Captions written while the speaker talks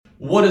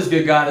What is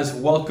good, guys?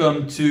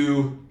 Welcome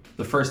to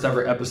the first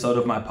ever episode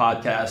of my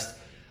podcast.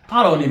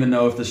 I don't even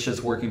know if this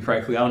shit's working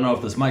correctly. I don't know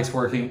if this mic's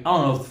working. I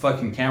don't know if the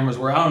fucking cameras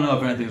work. I don't know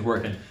if anything's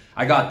working.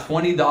 I got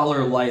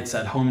 $20 lights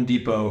at Home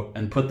Depot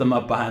and put them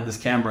up behind this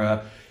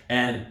camera,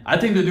 and I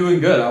think they're doing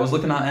good. I was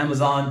looking on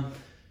Amazon,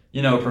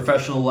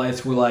 professional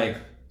lights were like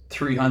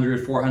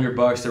 $300,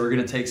 $400. They were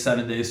gonna take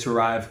 7 days to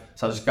arrive.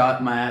 So I just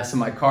got my ass in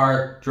my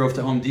car, drove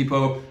to Home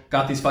Depot,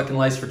 got these fucking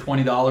lights for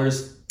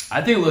 $20.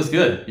 I think it looks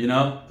good,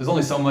 There's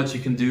only so much you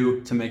can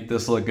do to make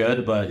this look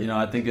good, but,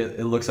 I think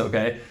it looks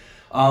okay.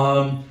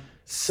 Starting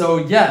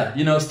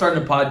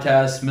a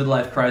podcast,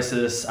 midlife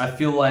crisis. I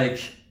feel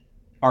like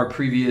our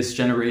previous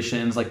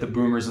generations, like the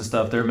boomers and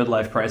stuff, their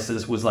midlife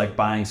crisis was like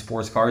buying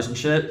sports cars and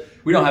shit.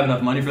 We don't have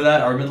enough money for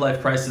that. Our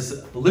midlife crisis,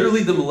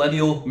 literally the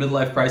millennial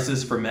midlife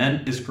crisis for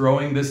men, is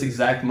growing this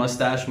exact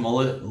mustache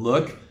mullet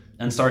look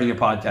and starting a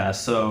podcast.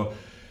 So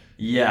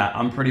yeah,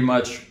 I'm pretty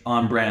much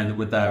on brand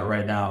with that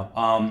right now.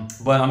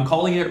 But I'm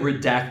calling it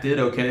Redacted,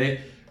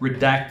 okay?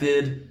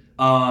 Redacted,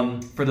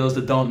 for those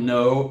that don't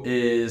know,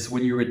 is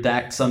when you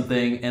redact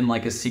something in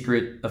like a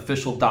secret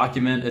official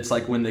document. It's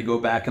like when they go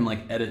back and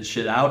like edit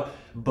shit out,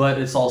 but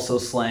it's also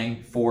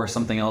slang for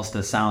something else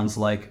that sounds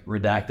like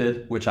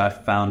redacted, which I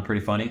found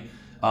pretty funny.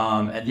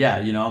 I'm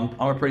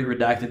a pretty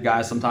redacted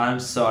guy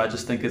sometimes, so I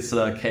just think it's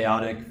a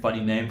chaotic,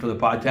 funny name for the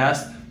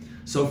podcast.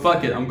 So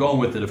fuck it, I'm going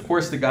with it. Of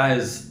course, the guy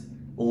is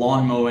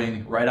lawn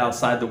mowing right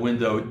outside the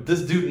window.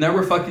 This dude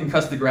never fucking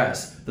cuts the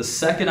grass. The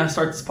second I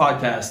start this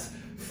podcast,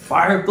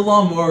 fire up the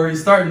lawnmower.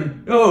 He's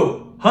starting.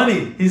 Oh,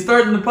 honey, he's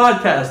starting the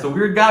podcast. The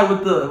weird guy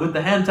with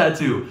the hand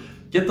tattoo.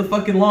 Get the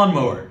fucking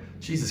lawnmower.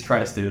 Jesus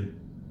Christ, dude.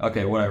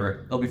 Okay,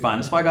 whatever. It'll be fine.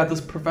 That's why I got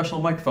this professional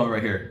microphone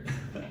right here.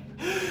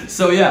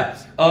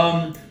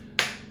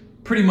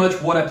 Pretty much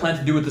what I plan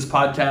to do with this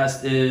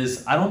podcast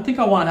is I don't think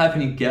I want to have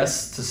any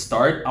guests to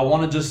start. I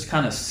want to just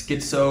kind of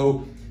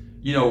schizo,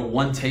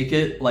 one take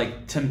it,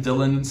 like Tim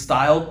Dillon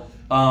style.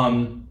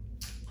 And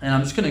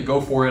I'm just gonna go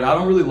for it. I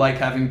don't really like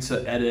having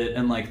to edit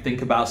and like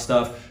think about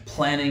stuff,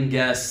 planning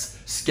guests,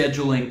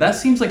 scheduling. That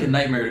seems like a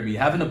nightmare to me,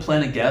 having to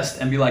plan a guest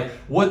and be like,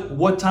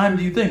 what time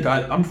do you think?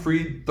 I'm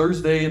free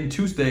Thursday and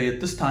Tuesday at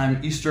this time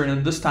Eastern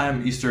and this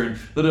time Eastern,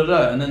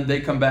 and then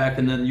they come back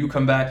and then you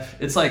come back.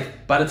 It's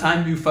like by the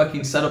time you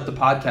fucking set up the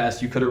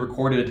podcast, you could have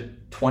recorded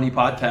 20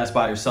 podcasts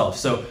by yourself.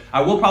 So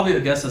I will probably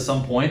have guests at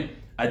some point.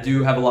 I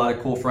do have a lot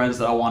of cool friends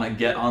that I want to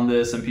get on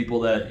this, and people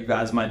that you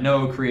guys might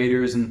know,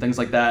 creators and things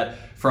like that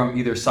from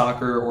either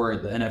soccer or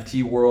the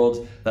NFT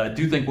world that I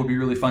do think would be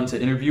really fun to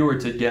interview or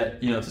to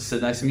get, to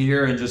sit next to me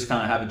here and just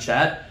kind of have a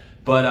chat.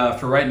 But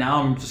for right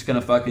now, I'm just going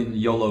to fucking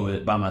YOLO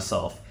it by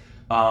myself.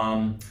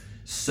 I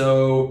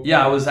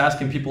was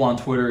asking people on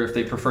Twitter if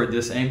they preferred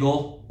this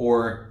angle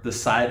or the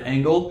side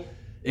angle.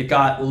 It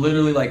got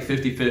literally like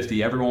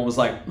 50-50. Everyone was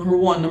like, number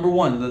one,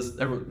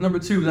 number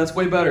two, that's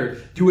way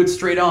better. Do it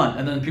straight on.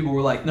 And then people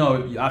were like,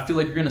 no, I feel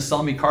like you're going to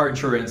sell me car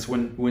insurance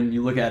when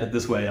you look at it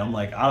this way. I'm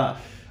like, I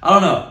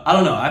don't know.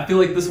 I feel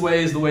like this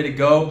way is the way to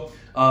go.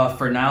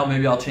 For now,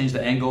 maybe I'll change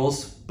the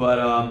angles. But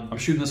I'm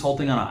shooting this whole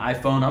thing on an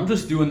iPhone. I'm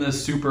just doing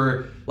this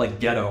super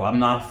like ghetto. I'm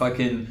not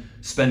fucking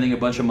spending a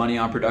bunch of money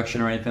on production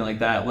or anything like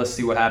that. Let's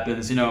see what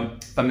happens.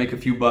 If I make a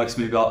few bucks,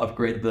 maybe I'll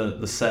upgrade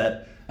the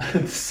set.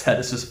 The set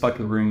is just a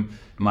fucking room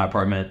in my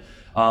apartment.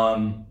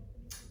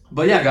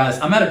 But yeah, guys,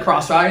 I'm at a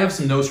crossroad. I have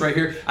some notes right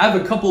here. I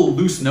have a couple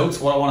loose notes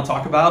what I want to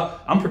talk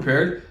about. I'm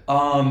prepared.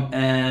 I'm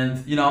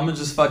gonna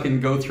just fucking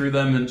go through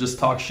them and just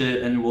talk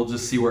shit, and we'll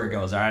just see where it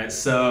goes. All right.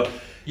 So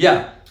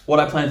yeah, what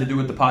I plan to do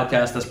with the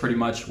podcast, that's pretty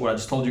much what I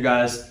just told you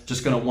guys.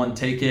 Just gonna one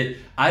take it.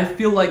 I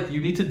feel like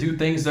you need to do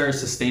things that are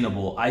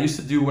sustainable. I used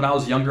to do when I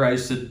was younger. I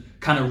used to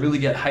kind of really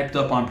get hyped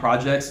up on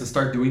projects and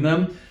start doing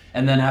them.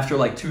 And then after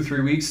like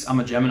 2-3 weeks, I'm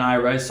a Gemini,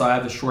 right? So I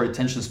have a short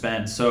attention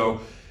span. So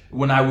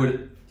when I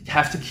would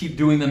have to keep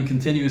doing them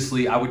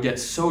continuously, I would get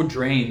so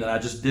drained that I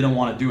just didn't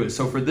want to do it.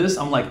 So for this,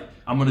 I'm like,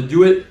 I'm going to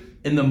do it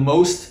in the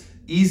most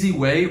easy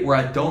way where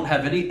I don't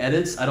have any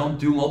edits. I don't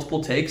do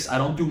multiple takes. I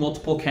don't do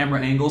multiple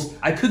camera angles.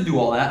 I could do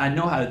all that. I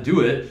know how to do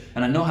it,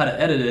 and I know how to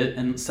edit it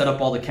and set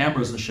up all the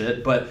cameras and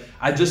shit, but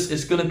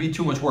it's going to be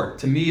too much work.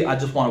 To me, I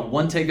just want to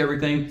one take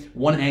everything,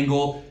 one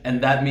angle,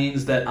 and that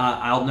means that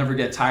I'll never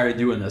get tired of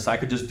doing this. I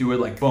could just do it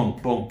like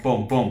boom, boom,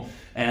 boom, boom.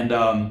 And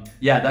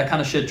that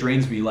kind of shit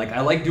drains me. Like,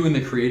 I like doing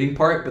the creating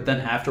part, but then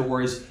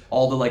afterwards,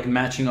 all the like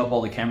matching up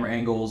all the camera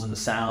angles and the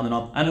sound and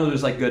all. I know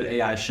there's like good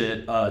AI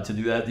shit to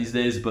do that these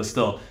days, but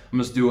still, I'm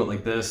just do it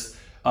like this.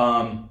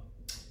 I've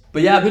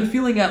been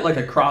feeling at like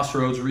a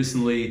crossroads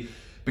recently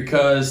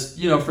because,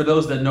 for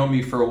those that know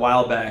me for a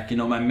while back,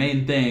 my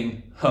main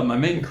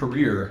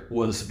career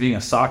was being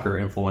a soccer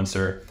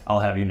influencer, I'll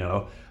have you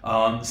know.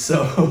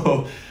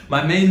 So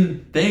my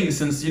main thing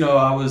since,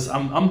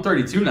 I'm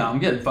 32 now, I'm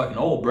getting fucking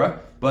old, bruh.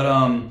 But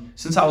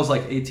since I was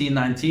like 18,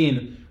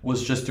 19,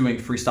 was just doing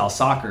freestyle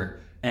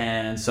soccer.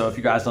 And so if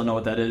you guys don't know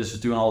what that is,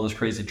 just doing all those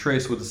crazy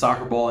tricks with the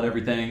soccer ball and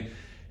everything.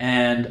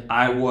 And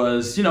I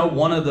was,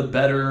 one of the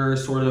better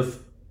sort of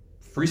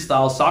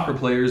freestyle soccer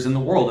players in the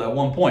world at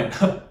one point.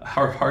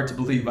 hard to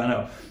believe, I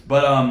know.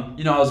 But,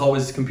 I was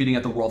always competing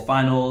at the world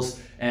finals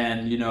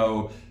and,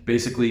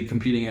 basically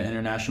competing at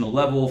international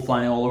level,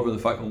 flying all over the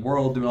fucking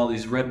world, doing all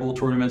these Red Bull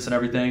tournaments and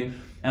everything.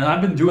 And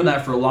I've been doing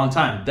that for a long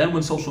time. Then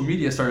when social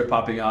media started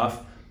popping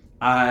off,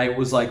 I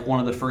was like one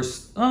of the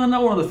first,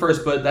 not one of the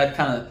first, but that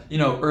kind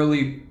of,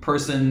 early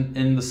person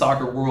in the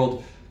soccer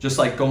world, just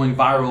like going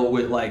viral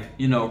with like,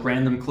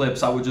 random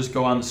clips. I would just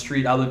go on the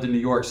street. I lived in New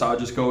York, so I would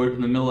just go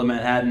in the middle of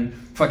Manhattan,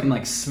 fucking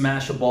like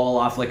smash a ball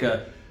off like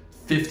a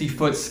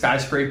 50-foot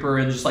skyscraper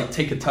and just like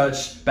take a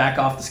touch back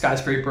off the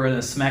skyscraper and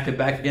then smack it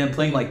back again,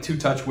 playing like two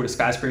touch with a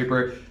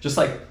skyscraper, just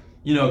like,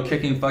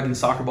 kicking fucking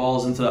soccer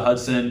balls into the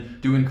Hudson,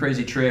 doing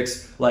crazy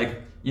tricks,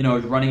 like,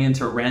 running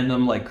into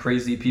random like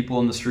crazy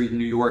people in the street in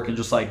New York and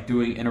just like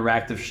doing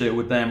interactive shit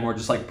with them or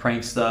just like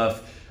prank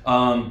stuff.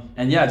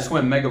 And yeah, I just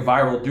went mega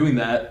viral doing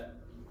that.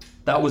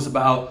 That was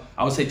about,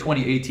 I would say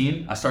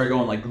 2018. I started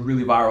going like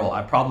really viral.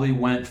 I probably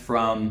went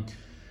from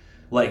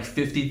like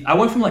 30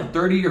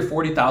 or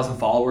 40,000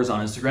 followers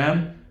on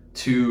Instagram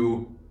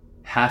to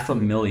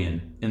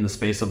 500,000 in the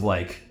space of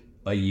like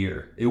a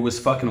year. It was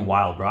fucking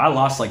wild, bro. I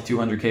lost like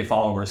 200K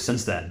followers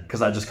since then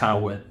because I just kind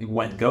of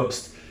went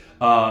ghost.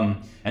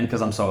 And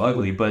because I'm so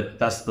ugly, but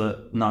that's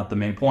not the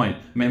main point.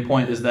 The main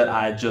point is that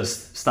I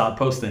just stopped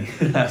posting.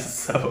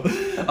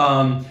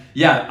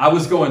 Yeah, I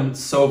was going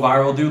so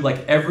viral, dude.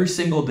 Like every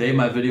single day,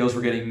 my videos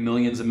were getting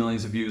millions and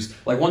millions of views.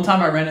 Like one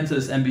time I ran into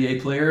this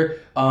NBA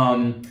player.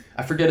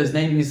 I forget his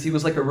name. He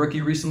was like a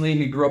rookie recently.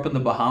 He grew up in the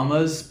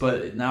Bahamas,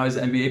 but now he's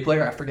an NBA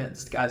player. I forget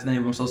this guy's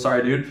name. I'm so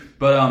sorry, dude.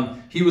 But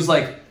he was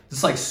like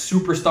this like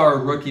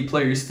superstar rookie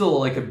player. He's still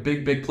like a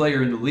big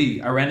player in the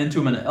league. I ran into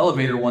him in an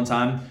elevator one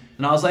time.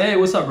 And I was like, hey,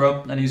 what's up,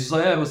 bro? And he's just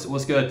like, hey,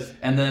 what's good?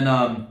 And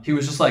then he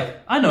was just like,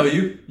 I know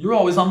you. You're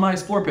always on my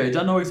Explore page.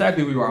 I know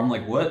exactly who you are. I'm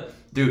like, what?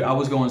 Dude, I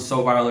was going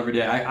so viral every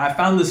day. I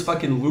found this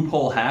fucking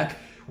loophole hack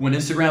when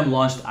Instagram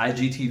launched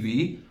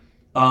IGTV.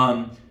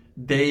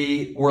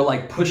 They were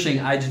like pushing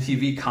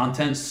IGTV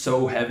content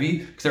so heavy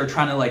because they were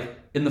trying to like,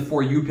 in the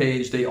For You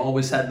page, they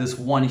always had this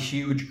one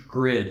huge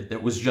grid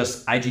that was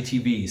just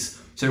IGTVs.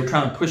 So they were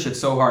trying to push it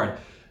so hard.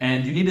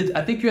 And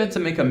I think you had to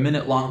make a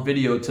minute-long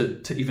video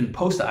to even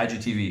post to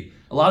IGTV.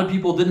 A lot of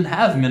people didn't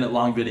have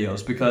minute-long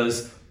videos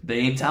because they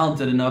ain't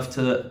talented enough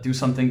to do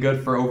something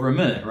good for over a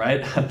minute,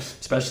 right?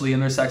 Especially in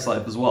their sex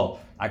life as well.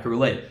 I could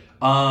relate.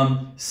 But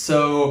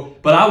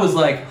I was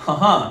like,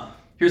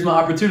 here's my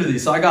opportunity.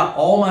 So I got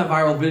all my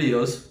viral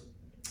videos,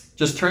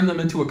 just turned them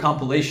into a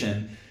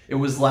compilation. It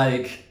was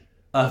like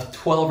a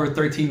 12 or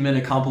 13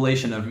 minute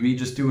compilation of me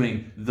just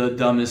doing the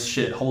dumbest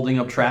shit, holding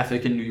up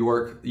traffic in New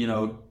York,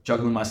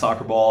 juggling my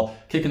soccer ball,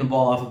 kicking the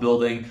ball off a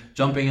building,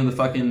 jumping in the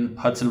fucking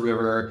Hudson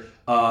River,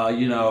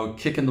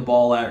 kicking the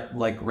ball at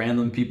like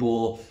random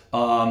people,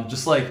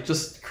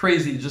 just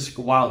crazy, just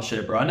wild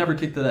shit, bro. I never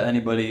kicked it at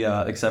anybody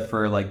except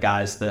for like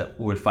guys that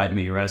would fight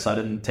me, right? So I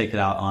didn't take it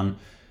out on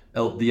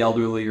the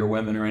elderly or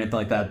women or anything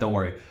like that. Don't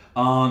worry.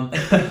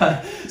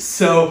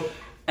 So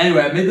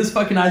anyway, I made this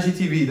fucking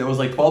IGTV that was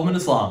like 12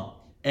 minutes long.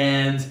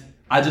 And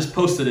I just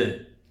posted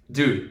it.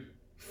 Dude,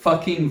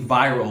 fucking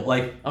viral.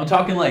 Like, I'm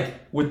talking like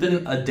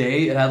within a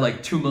day, it had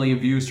like 2 million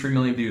views, 3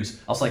 million views.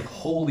 I was like,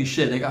 holy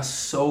shit, they got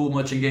so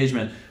much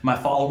engagement. My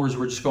followers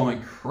were just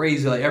going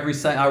crazy. Like every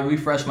second I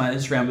refreshed my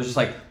Instagram, it was just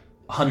like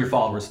 100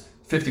 followers,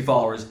 50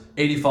 followers,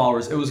 80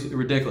 followers. It was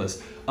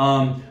ridiculous.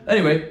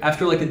 Anyway,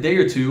 after like a day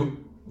or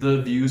two,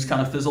 the views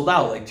kind of fizzled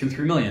out, like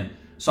 2-3 million.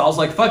 So I was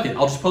like, fuck it,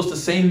 I'll just post the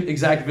same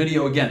exact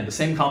video again, the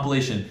same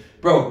compilation.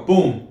 Bro,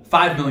 boom,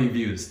 5 million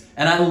views.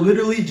 And I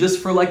literally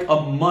just for like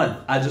a month,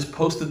 I just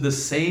posted the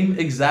same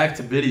exact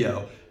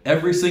video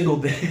every single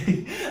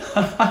day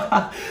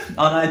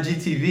on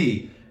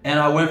IGTV. And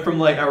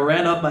I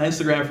ran up my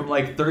Instagram from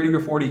like 30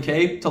 or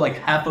 40K to like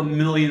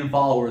 500,000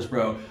 followers,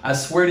 bro. I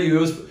swear to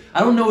you,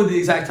 I don't know the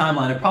exact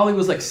timeline. It probably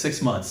was like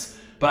 6 months.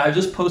 But I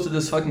just posted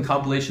this fucking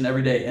compilation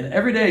every day. And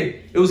every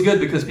day, it was good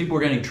because people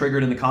were getting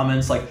triggered in the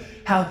comments. Like,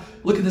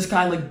 look at this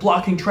guy like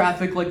blocking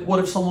traffic. Like, what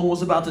if someone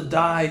was about to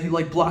die? He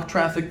like blocked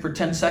traffic for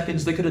 10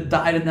 seconds. They could have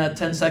died in that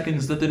 10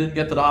 seconds that they didn't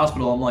get to the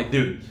hospital. I'm like,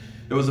 dude,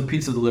 there was a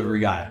pizza delivery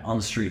guy on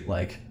the street.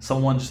 Like,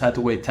 someone just had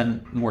to wait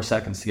 10 more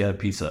seconds to get a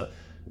pizza.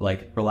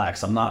 Like,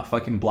 relax. I'm not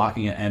fucking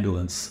blocking an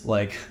ambulance.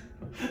 Like,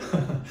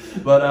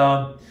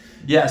 but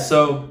yeah,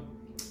 so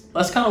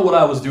that's kind of what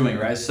I was doing,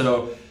 right?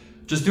 So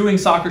just doing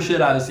soccer shit,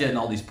 I was getting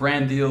all these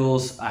brand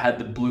deals. I had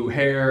the blue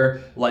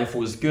hair, life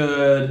was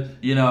good.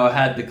 I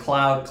had the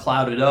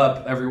clouded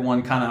up.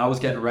 Everyone I was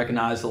getting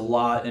recognized a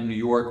lot in New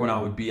York when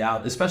I would be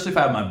out, especially if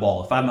I had my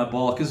ball.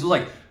 Because it was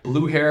like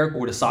blue hair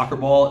with a soccer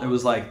ball. It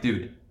was like,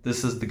 dude,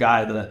 this is the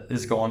guy that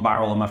is going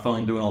viral on my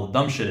phone doing all the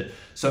dumb shit.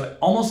 So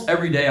almost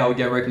every day I would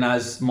get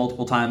recognized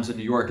multiple times in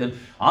New York. And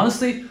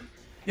honestly,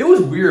 it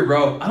was weird,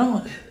 bro.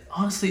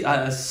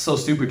 It's so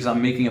stupid because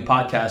I'm making a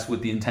podcast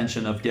with the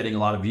intention of getting a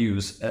lot of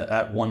views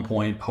at one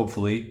point.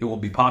 Hopefully it will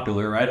be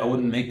popular, right? I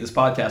wouldn't make this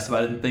podcast if I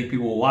didn't think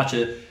people will watch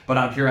it,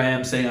 but here I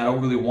am saying I don't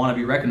really want to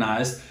be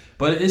recognized.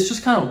 But it's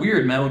just kind of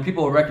weird, man. When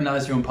people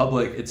recognize you in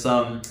public, it's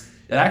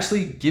it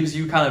actually gives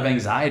you kind of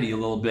anxiety a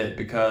little bit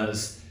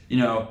because, you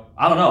know,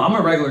 I don't know, I'm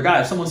a regular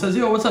guy. If someone says,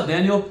 yo, what's up,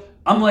 Daniel?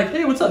 I'm like,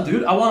 hey, what's up,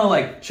 dude? I want to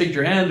like shake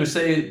your hand or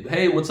say,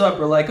 hey, what's up?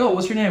 Or like, oh,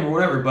 what's your name or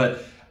whatever.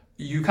 But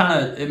you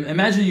kind of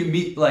imagine you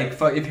meet like,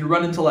 if you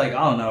run into like,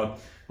 I don't know,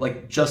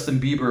 like Justin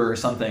Bieber or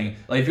something.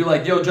 Like if you're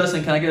like, yo,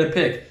 Justin, can I get a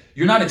pic?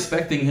 You're not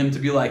expecting him to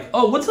be like,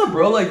 oh, what's up,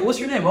 bro? Like, what's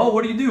your name? Oh,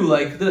 what do you do?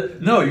 Like,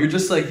 no, you're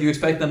just like, you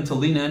expect them to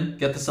lean in,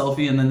 get the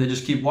selfie, and then they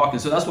just keep walking.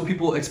 So that's what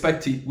people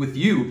expect with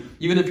you,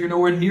 even if you're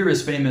nowhere near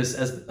as famous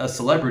as a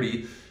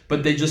celebrity.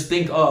 But they just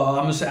think, oh,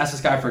 I'm just ask this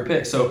guy for a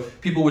pic. So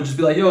people would just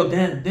be like, yo,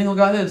 Daniel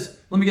got his.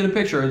 Let me get a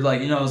picture. Like,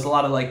 you know, there's a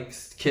lot of like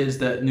kids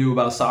that knew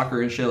about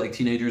soccer and shit, like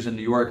teenagers in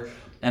New York,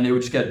 and they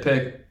would just get a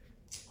pic,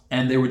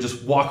 and they would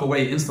just walk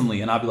away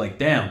instantly, and I'd be like,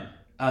 damn.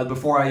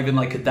 Before I even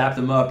like could dap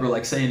them up or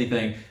like say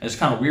anything. And it's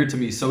kind of weird to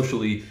me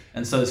socially.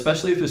 And so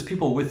especially if there's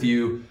people with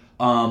you,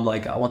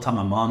 like one time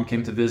my mom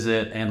came to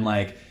visit and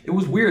like, it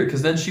was weird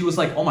because then she was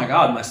like, oh my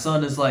God, my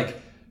son is like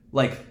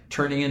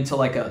turning into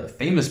like a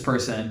famous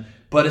person.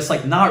 But it's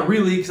like not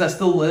really because I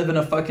still live in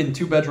a fucking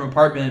 2-bedroom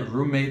apartment,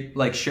 roommate,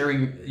 like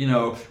sharing, you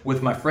know,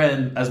 with my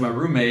friend as my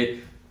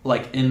roommate,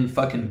 like in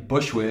fucking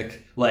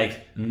Bushwick,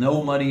 like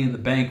no money in the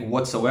bank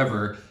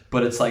whatsoever.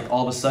 But it's like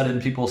all of a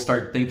sudden people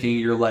start thinking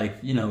you're like,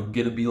 you know,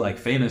 gonna be like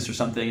famous or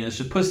something. And it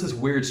just puts this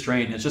weird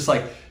strain. It's just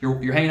like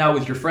you're hanging out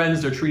with your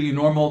friends, they're treating you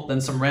normal.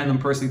 Then some random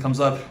person comes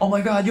up, oh my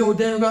God, yo,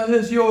 Daniel got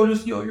his, yo,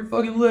 you're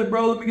fucking lit,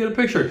 bro. Let me get a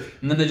picture.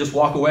 And then they just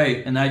walk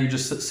away. And now you're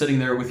just sitting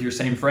there with your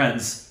same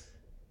friends.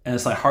 And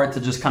it's like hard to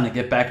just kind of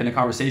get back into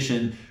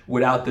conversation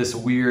without this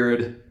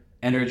weird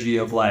energy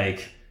of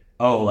like,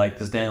 oh, like,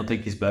 does Daniel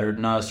think he's better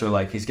than us? Or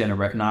like, he's getting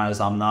recognized,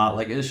 I'm not.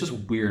 Like, it's just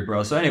weird,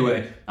 bro. So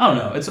anyway, I don't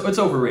know. It's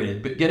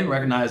overrated. But getting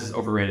recognized is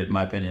overrated, in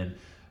my opinion.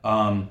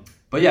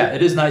 But yeah,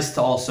 it is nice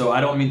to also,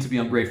 I don't mean to be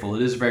ungrateful.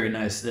 It is very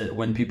nice that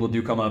when people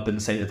do come up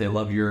and say that they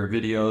love your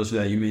videos, or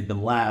that you made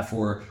them laugh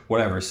or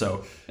whatever.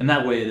 So in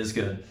that way, it is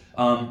good.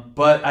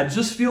 But I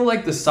just feel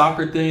like the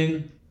soccer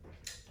thing,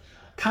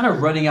 kind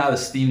of running out of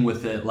steam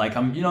with it. Like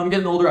I'm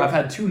getting older. I've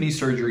had 2 knee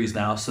surgeries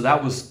now, so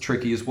that was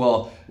tricky as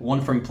well. One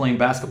from playing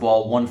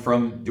basketball, one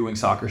from doing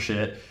soccer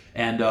shit.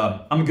 And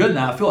I'm good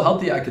now. I feel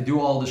healthy. I could do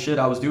all the shit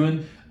I was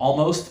doing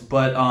almost,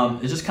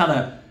 but it just kind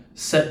of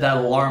set that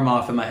alarm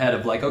off in my head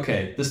of like,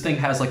 okay, this thing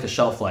has like a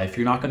shelf life.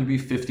 You're not going to be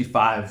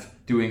 55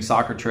 doing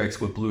soccer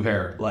tricks with blue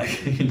hair.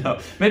 Like, you know,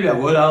 maybe I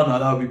would. I don't know.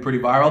 That would be pretty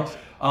viral.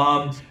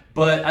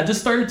 But I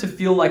just started to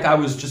feel like I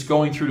was just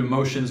going through the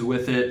motions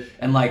with it.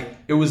 And like,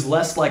 it was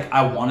less like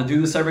I want to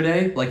do this every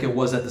day like it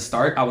was at the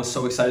start. I was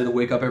so excited to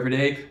wake up every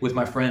day with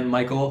my friend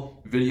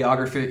Michael,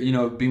 videographer, you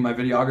know, being my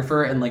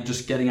videographer and like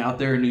just getting out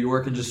there in New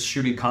York and just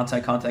shooting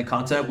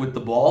content with the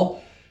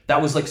ball.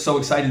 That was like so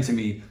exciting to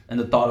me. And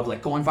the thought of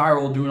like going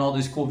viral, doing all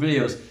these cool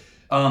videos.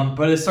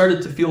 But it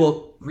started to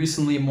feel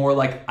recently more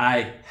like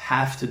I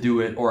have to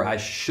do it or I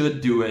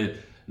should do it,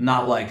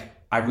 not like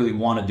I really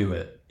want to do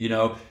it, you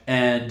know?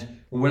 And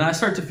when I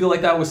start to feel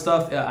like that with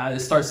stuff,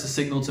 it starts to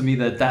signal to me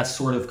that that's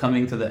sort of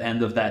coming to the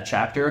end of that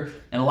chapter.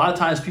 And a lot of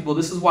times people,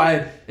 this is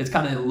why it's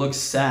kind of looks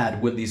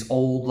sad when these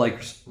old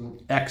like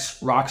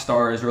ex rock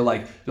stars are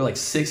like, they're like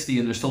 60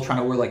 and they're still trying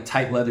to wear like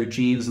tight leather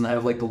jeans and they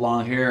have like the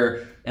long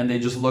hair and they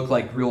just look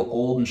like real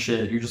old and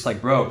shit. You're just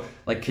like, bro,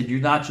 like, could you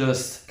not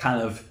just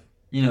kind of,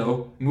 you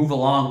know, move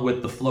along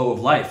with the flow of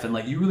life? And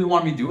like, you really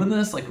want me doing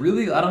this? Like,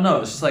 really? I don't know.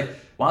 It's just like,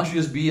 why don't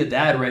you just be a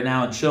dad right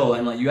now and chill?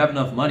 And like, you have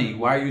enough money.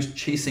 Why are you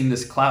chasing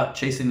this clout,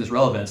 chasing this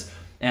relevance?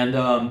 And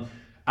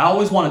I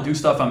always want to do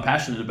stuff I'm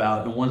passionate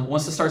about. And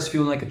once it starts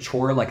feeling like a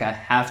chore, like I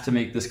have to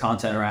make this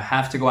content or I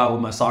have to go out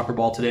with my soccer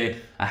ball today,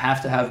 I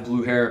have to have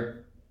blue hair,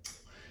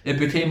 it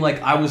became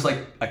like I was like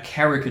a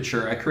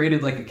caricature. I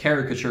created like a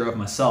caricature of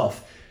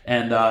myself.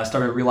 And I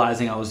started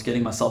realizing I was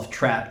getting myself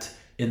trapped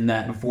in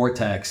that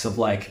vortex of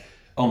like,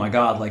 oh my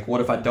God, like what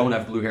if I don't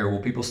have blue hair?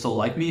 Will people still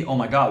like me? Oh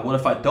my God, what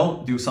if I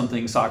don't do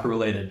something soccer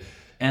related?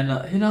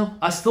 And you know,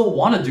 I still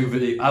want to do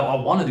video. I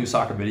want to do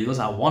soccer videos.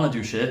 I want to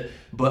do shit,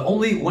 but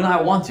only when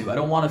I want to. I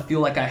don't want to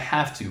feel like I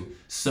have to.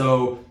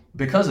 So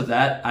because of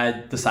that, I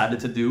decided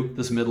to do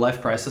this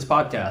midlife crisis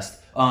podcast.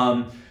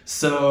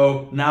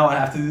 So now I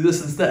have to do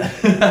this instead.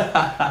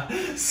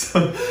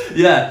 So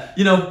yeah,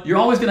 you know, you're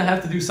always going to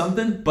have to do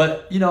something,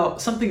 but you know,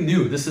 something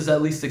new. This is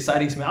at least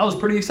exciting to me. I was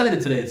pretty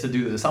excited today to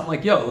do this. I'm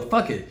like, yo,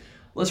 fuck it.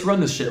 Let's run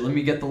this shit. Let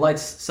me get the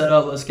lights set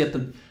up. Let's get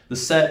the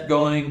set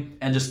going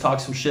and just talk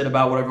some shit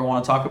about whatever I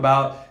want to talk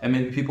about. And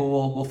maybe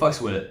people will fucks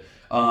with it.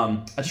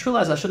 I just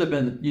realized I should have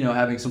been, you know,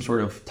 having some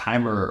sort of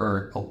timer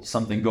or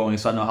something going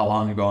so I know how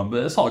long I'm going,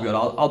 but it's all good.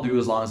 I'll do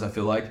as long as I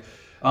feel like.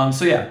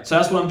 So yeah, so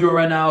that's what I'm doing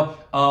right now.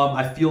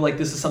 I feel like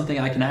this is something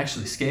I can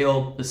actually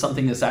scale. It's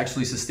something that's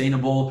actually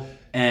sustainable.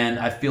 And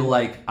I feel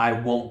like I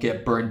won't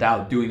get burned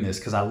out doing this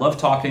because I love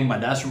talking. My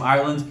dad's from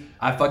Ireland.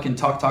 I fucking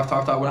talk.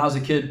 When I was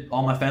a kid,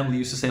 all my family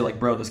used to say like,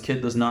 bro, this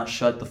kid does not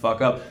shut the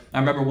fuck up. I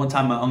remember one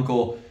time my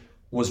uncle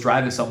was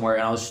driving somewhere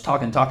and I was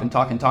talking.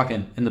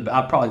 And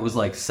I probably was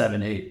like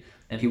 7, 8.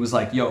 And he was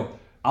like, yo,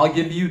 I'll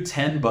give you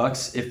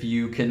 $10 if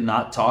you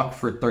cannot talk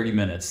for 30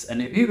 minutes.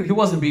 And he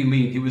wasn't being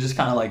mean. He was just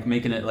kind of like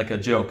making it like a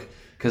joke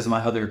because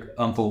my other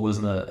uncle was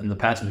in the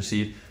passenger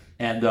seat,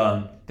 and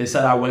they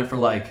said I went for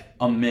like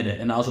a minute,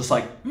 and I was just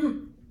like,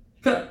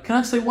 can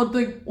I say one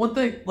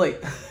thing,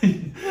 like,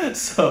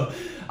 so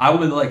I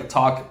would like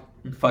talk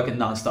fucking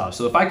nonstop.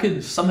 So if I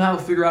could somehow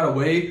figure out a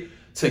way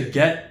to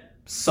get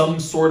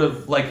some sort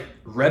of like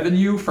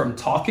revenue from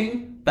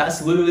talking,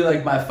 that's literally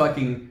like my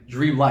fucking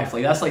dream life.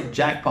 Like that's like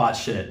jackpot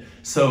shit.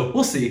 So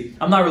we'll see.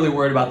 I'm not really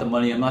worried about the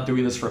money. I'm not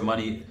doing this for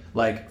money,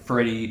 like for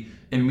any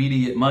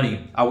immediate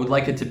money. I would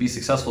like it to be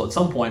successful at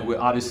some point.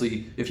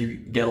 Obviously, if you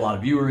get a lot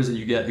of viewers and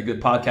you get a good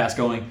podcast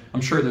going,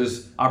 I'm sure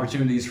there's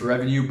opportunities for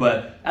revenue.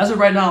 But as of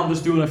right now, I'm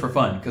just doing it for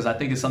fun because I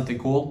think it's something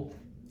cool,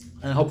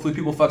 and hopefully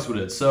people fucks with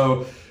it.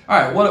 So, all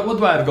right, what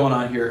do I have going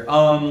on here?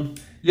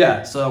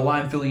 Yeah, so why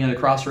I'm feeling at a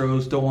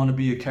crossroads, don't want to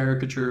be a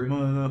caricature.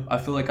 I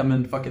feel like I'm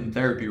in fucking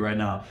therapy right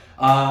now.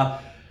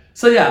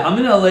 So yeah, I'm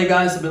in LA,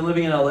 guys. I've been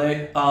living in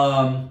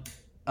LA.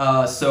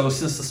 So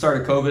since the start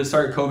of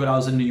COVID, I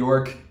was in New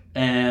York,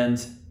 and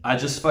I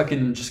just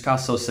got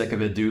so sick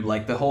of it, dude.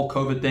 Like the whole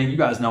COVID thing, you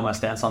guys know my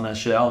stance on that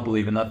shit. I don't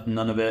believe in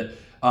none of it.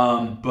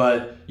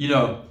 But you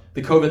know,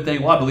 the COVID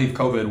thing, well, I believe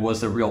COVID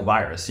was a real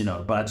virus, you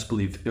know, but I just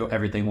believe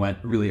everything went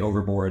really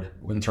overboard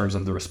in terms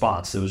of the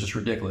response. It was just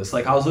ridiculous.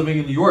 Like I was living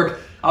in New York,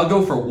 I would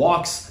go for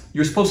walks.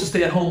 You're supposed to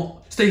stay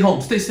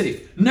home, stay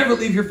safe, never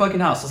leave your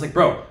fucking house. I was like,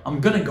 bro,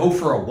 I'm gonna go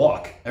for a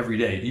walk every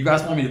day. You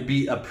guys want me to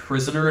be a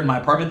prisoner in my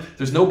apartment?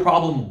 There's no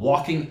problem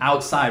walking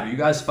outside. Are you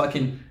guys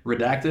fucking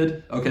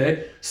redacted?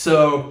 Okay.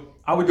 So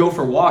I would go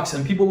for walks,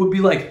 and people would be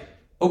like,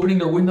 opening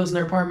their windows in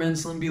their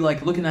apartments and be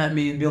like looking at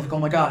me and be like, oh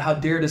my God, how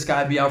dare this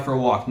guy be out for a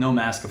walk? No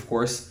mask, of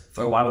course.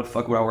 So why would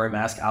I wear a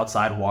mask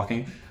outside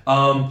walking?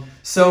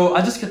 So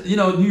I just, you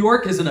know, New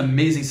York is an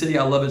amazing city.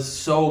 I love it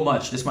so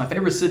much. It's my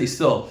favorite city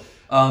still.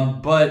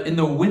 But in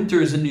the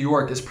winters in New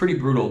York, it's pretty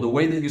brutal. The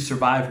way that you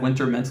survive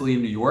winter mentally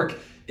in New York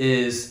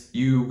is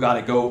you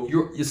gotta go,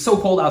 it's so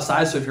cold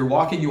outside, so if you're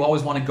walking, you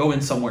always wanna go in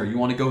somewhere. You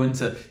wanna go in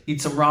to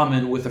eat some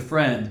ramen with a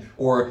friend,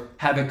 or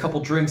have a couple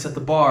drinks at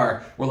the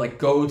bar, or like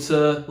go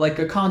to like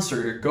a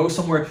concert, or go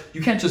somewhere.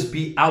 You can't just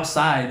be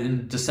outside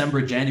in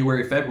December,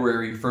 January,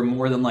 February for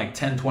more than like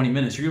 10, 20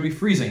 minutes. You're gonna be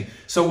freezing.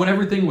 So when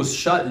everything was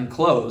shut and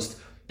closed,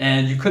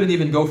 and you couldn't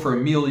even go for a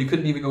meal, you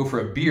couldn't even go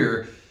for a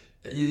beer,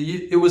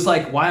 it was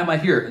like, why am I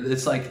here?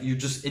 It's like you're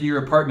just in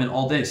your apartment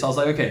all day. So I was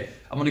like, okay,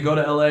 I'm gonna go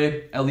to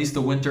LA. At least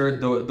the winter,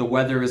 the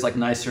weather is like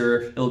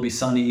nicer. It'll be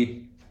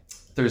sunny.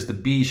 There's the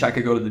beach. I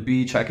could go to the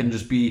beach. I can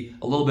just be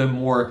a little bit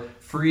more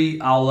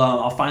free.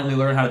 I'll finally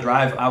learn how to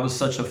drive. I was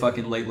such a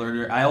fucking late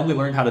learner. I only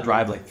learned how to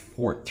drive like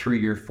 4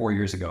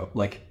 years ago.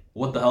 Like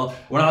what the hell?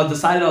 When I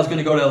decided I was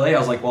gonna go to LA, I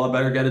was like, well, I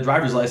better get a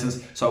driver's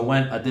license. So I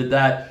went. I did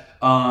that.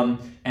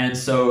 And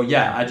so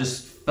yeah, I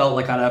just felt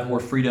like I'd have more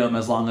freedom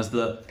as long as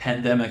the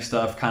pandemic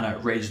stuff kind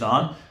of raged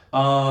on.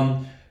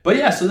 But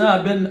yeah, so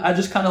then I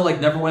just kind of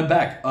like never went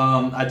back.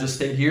 I just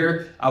stayed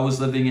here. I was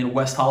living in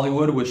West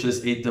Hollywood, which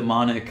is a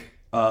demonic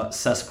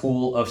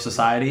cesspool of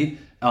society.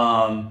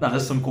 Now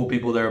there's some cool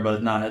people there,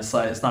 but it's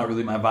not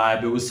really my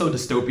vibe. It was so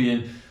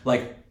dystopian.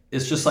 Like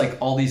it's just like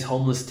all these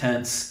homeless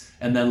tents,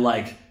 and then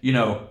like, you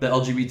know, the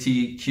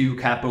LGBTQ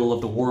capital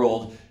of the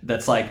world,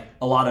 that's like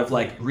a lot of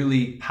like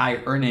really high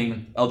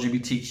earning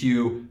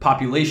LGBTQ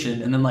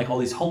population, and then like all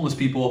these homeless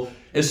people.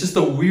 It's just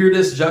the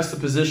weirdest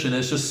juxtaposition.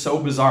 It's just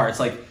so bizarre. It's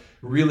like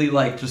really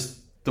like just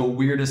the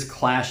weirdest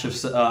clash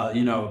of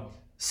you know,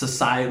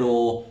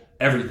 societal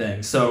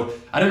everything. So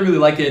I didn't really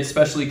like it,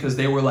 especially because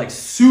they were like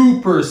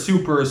super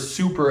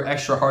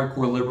extra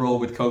hardcore liberal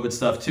with COVID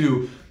stuff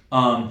too.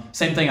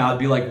 Same thing, I would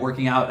be like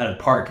working out at a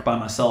park by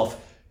myself,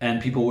 and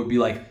people would be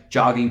like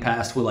jogging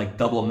past with like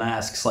double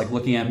masks, like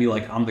looking at me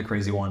like I'm the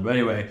crazy one. But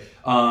anyway,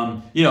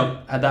 you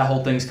know, that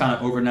whole thing's kind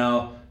of over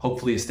now.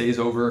 Hopefully it stays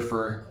over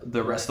for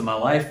the rest of my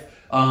life.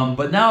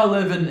 But now I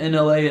live in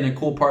LA, in a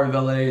cool part of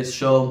LA. It's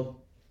chill.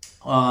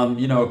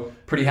 You know,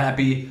 pretty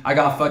happy. I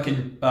got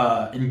fucking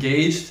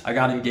engaged. I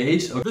got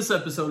engaged. This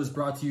episode is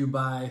brought to you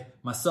by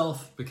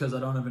myself because I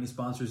don't have any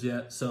sponsors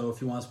yet. So if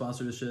you want to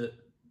sponsor this shit,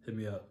 hit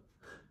me up.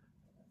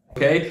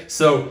 Okay,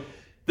 so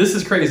this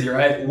is crazy,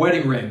 right?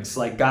 Wedding rings.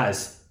 Like,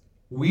 guys,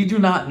 we do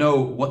not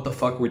know what the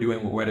fuck we're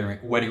doing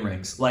with wedding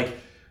rings. Like,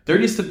 there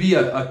needs to be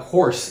a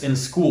course in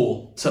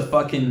school to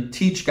fucking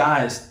teach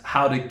guys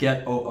how to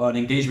get an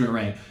engagement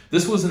ring.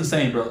 This was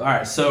insane, bro. All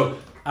right, so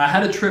I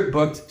had a trip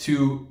booked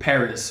to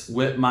Paris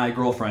with my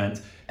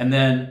girlfriend, and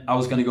then I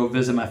was gonna go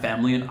visit my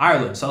family in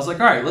Ireland. So I was like,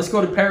 all right, let's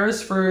go to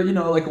Paris for, you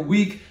know, like a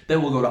week,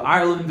 then we'll go to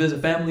Ireland,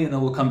 visit family, and then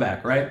we'll come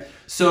back, right?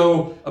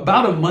 So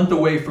about a month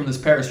away from this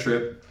Paris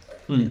trip,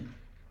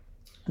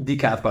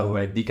 decaf, by the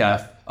way,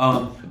 decaf.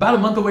 About a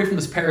month away from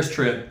this Paris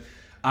trip,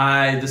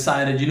 I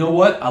decided, you know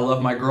what? I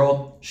love my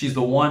girl. She's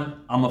the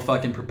one. I'm gonna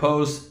fucking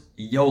propose.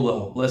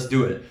 YOLO, let's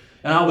do it.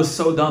 And I was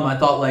so dumb. I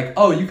thought like,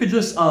 oh, you could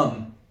just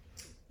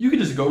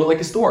go to like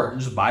a store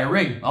and just buy a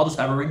ring. I'll just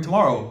have a ring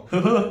tomorrow.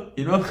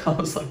 You know, I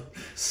was like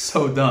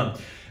so dumb.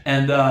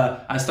 And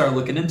I started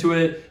looking into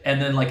it, and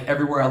then like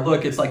everywhere I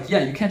look, it's like,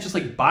 yeah, you can't just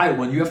like buy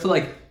one. You have to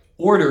like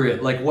order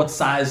it. Like, what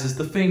size is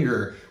the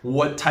finger?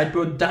 What type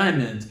of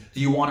diamond? Do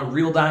you want a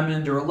real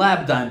diamond or a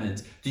lab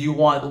diamond? Do you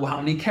want how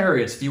many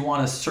carats? Do you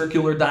want a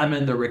circular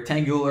diamond, a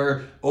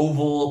rectangular,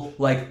 oval?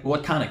 Like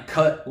what kind of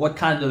cut? What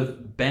kind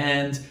of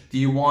band do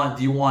you want?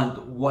 Do you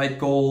want white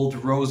gold,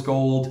 rose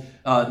gold,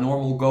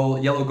 normal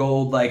gold, yellow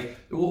gold? Like,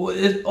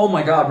 oh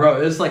my God,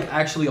 bro, it's like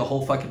actually a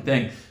whole fucking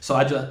thing. So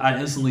I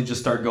instantly just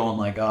start going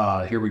like,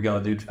 here we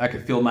go, dude. I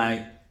could feel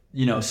my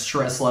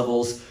stress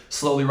levels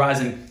slowly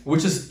rising,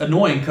 which is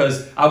annoying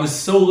because I was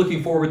so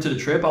looking forward to the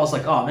trip. I was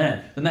like, oh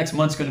man, the next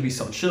month's going to be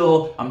so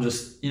chill. I'm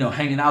just,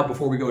 hanging out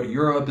before we go to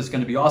Europe. It's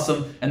going to be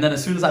awesome. And then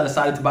as soon as I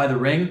decided to buy the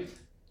ring,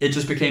 it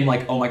just became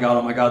like, oh my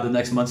God, the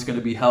next month's going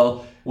to be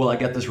hell. Will I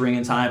get this ring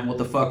in time? What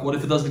the fuck? What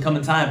if it doesn't come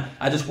in time?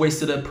 I just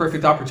wasted a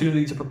perfect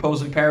opportunity to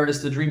propose in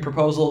Paris, the dream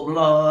proposal, blah,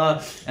 blah,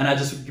 blah. And I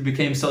just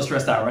became so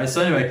stressed out, right?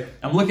 So anyway,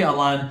 I'm looking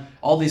online,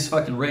 all these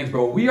fucking rings,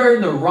 bro. We are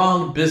in the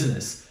wrong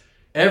business.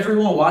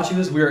 Everyone watching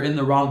this, we are in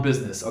the wrong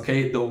business,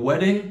 okay? The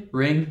wedding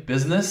ring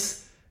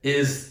business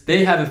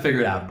they have it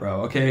figured out,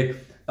 bro, okay?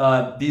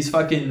 These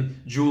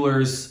fucking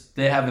jewelers,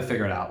 they have it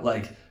figured out.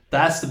 Like,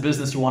 that's the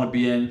business you want to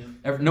be in.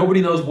 Nobody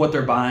knows what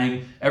they're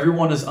buying.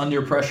 Everyone is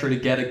under pressure to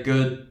get a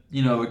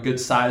good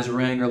size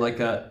ring or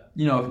like a,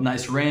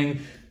 nice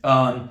ring.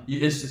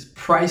 It's just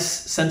price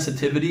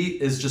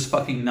sensitivity is just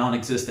fucking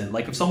non-existent.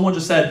 Like if someone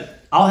just said,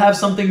 I'll have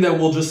something that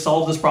will just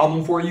solve this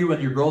problem for you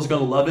and your girl's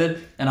gonna love it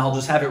and I'll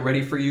just have it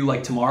ready for you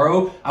like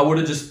tomorrow, I would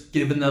have just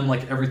given them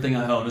like everything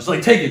I own. It's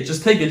like, take it,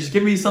 just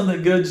give me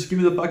something good, just give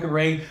me the fucking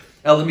ring,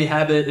 let me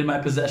have it in my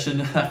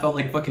possession. I felt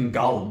like fucking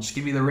Gollum, just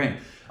give me the ring.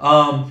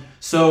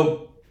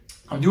 So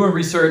I'm doing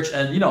research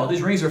and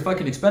these rings are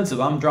fucking expensive.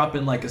 I'm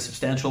dropping like a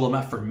substantial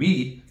amount for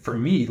me,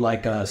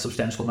 like a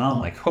substantial amount.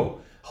 I'm like,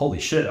 oh,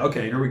 holy shit,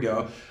 okay, here we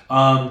go.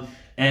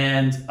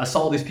 And I saw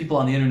all these people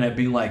on the internet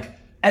being like,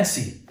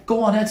 Etsy,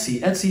 go on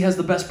Etsy. Etsy has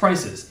the best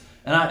prices.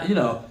 And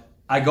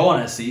I go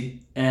on Etsy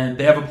and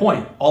they have a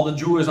point. All the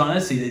jewelers on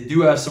Etsy, they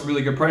do have some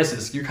really good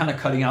prices. You're kind of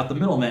cutting out the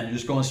middleman. You're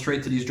just going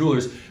straight to these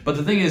jewelers. But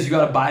the thing is, you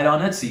got to buy it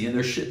on Etsy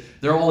and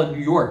they're all in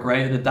New York, right?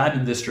 In the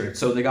Diamond District.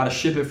 So they got to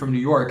ship it from New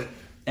York.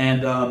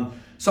 And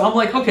so I'm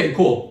like, okay,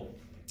 cool.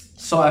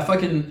 So I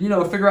fucking,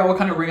 figure out what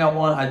kind of ring I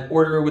want. I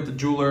order it with the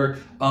jeweler.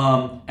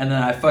 And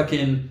then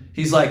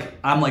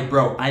I'm like,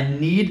 bro, I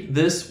need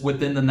this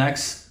within the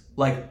next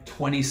like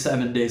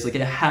 27 days. Like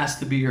it has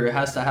to be here. It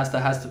has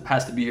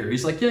to be here.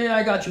 He's like, yeah,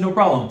 I got you. No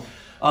problem.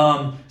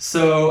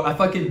 So I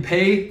fucking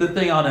pay the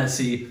thing on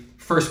Etsy.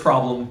 First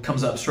problem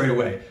comes up straight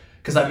away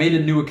because I made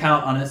a new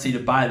account on Etsy to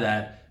buy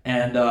that.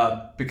 And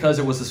because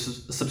it was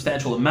a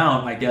substantial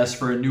amount, I guess,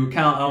 for a new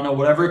account, I don't know,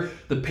 whatever,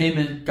 the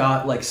payment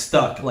got like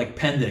stuck, like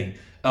pending.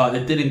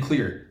 It didn't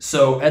clear.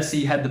 So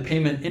Etsy had the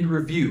payment in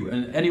review.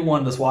 And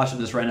anyone that's watching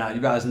this right now,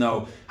 you guys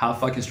know how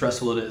fucking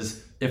stressful it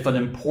is if an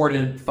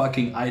important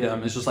fucking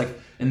item is just like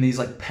in these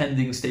like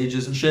pending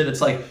stages and shit.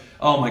 It's like,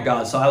 oh my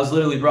God. So I was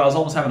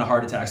almost having a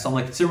heart attack. So I'm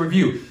like, it's a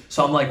review.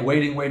 So I'm like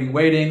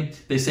waiting.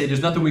 They say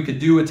there's nothing we could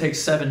do. It takes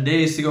 7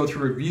 days to go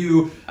through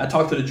review. I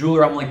talked to the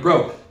jeweler. I'm like,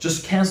 bro,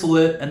 just cancel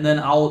it and then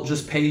I'll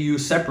just pay you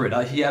separate.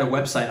 He had a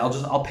website.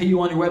 I'll pay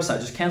you on your website.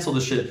 Just cancel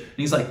this shit. And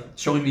he's like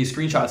showing me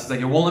screenshots. He's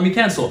like, it won't let me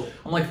cancel.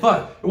 I'm like,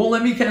 fuck, it won't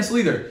let me cancel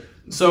either.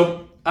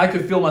 So I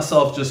could feel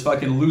myself just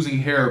fucking losing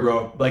hair,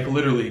 bro. Like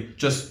literally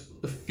just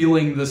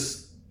feeling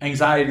this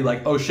anxiety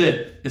like, oh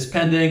shit, it's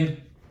pending.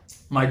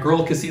 My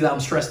girl can see that I'm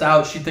stressed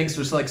out. She thinks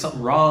there's like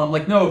something wrong. I'm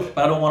like, no,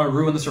 but I don't want to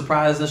ruin the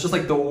surprise. That's just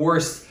like the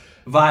worst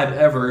vibe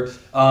ever.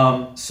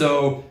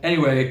 So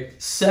anyway,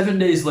 7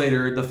 days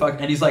later,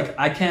 and he's like,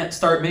 I can't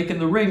start making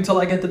the ring till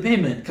I get the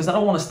payment because I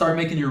don't want to start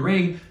making your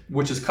ring,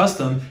 which is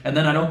custom, and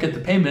then I don't get the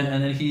payment,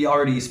 and then he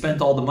already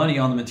spent all the money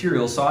on the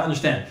materials. So I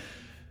understand.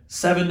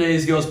 7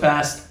 days goes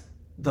past,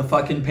 the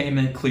fucking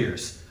payment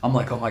clears. I'm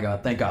like, oh my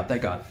God, thank God.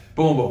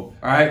 Boom, boom. All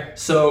right.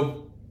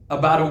 So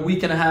about a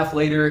week and a half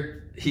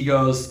later, he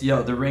goes,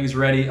 yo, the ring's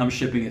ready. I'm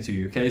shipping it to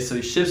you. Okay. So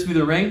he ships me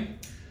the ring.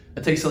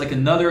 It takes like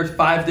another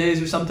 5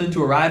 days or something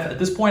to arrive. At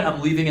this point,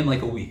 I'm leaving in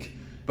like a week.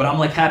 But I'm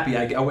like happy.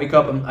 I wake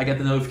up and I get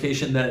the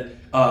notification that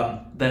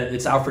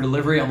it's out for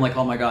delivery. I'm like,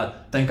 oh my God,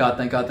 thank God.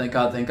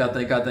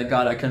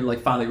 I can like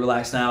finally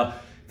relax now.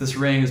 This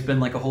ring has been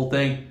like a whole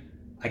thing.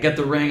 I get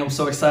the ring. I'm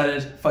so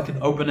excited.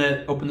 Fucking open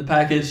the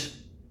package.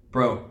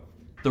 Bro,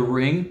 the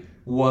ring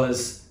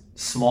was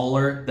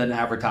smaller than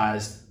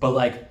advertised, but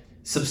like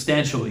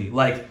substantially.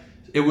 Like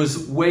it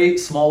was way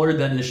smaller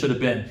than it should have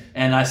been.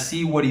 And I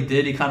see what he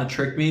did. He kind of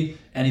tricked me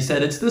and he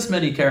said it's this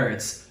many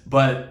carats,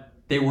 but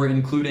they were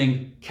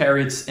including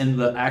carats in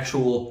the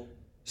actual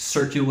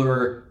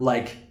circular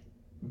like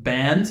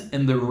band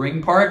in the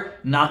ring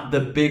part, not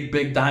the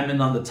big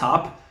diamond on the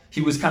top.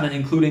 He was kind of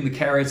including the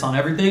carats on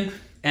everything.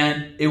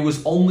 And it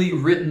was only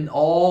written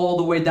all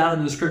the way down in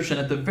the description.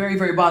 At the very,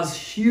 very bottom, this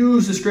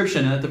huge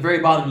description. And at the very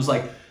bottom, it was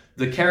like,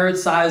 the carat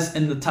size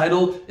in the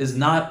title is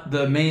not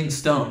the main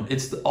stone.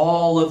 It's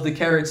all of the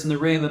carats in the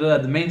ring.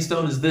 The main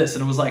stone is this.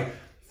 And it was like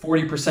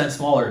 40%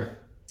 smaller.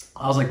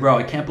 I was like, bro,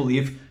 I can't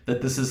believe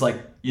that this is like,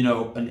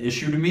 an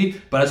issue to me.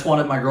 But I just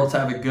wanted my girl to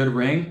have a good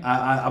ring.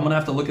 I'm going to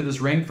have to look at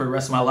this ring for the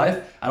rest of my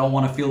life. I don't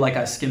want to feel like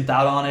I skimped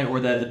out on it or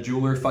that a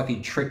jeweler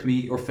fucking tricked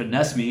me or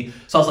finessed me.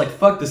 So I was like,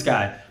 fuck this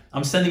guy.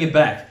 I'm sending it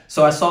back.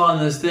 So I saw on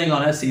this thing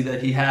on Etsy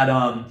that he had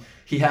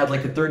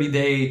like a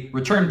 30-day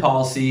return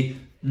policy,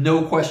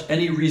 no question,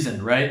 any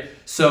reason, right?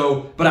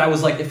 So, but I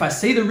was like, if I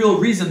say the real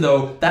reason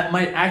though, that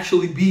might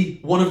actually be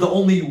one of the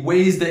only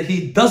ways that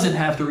he doesn't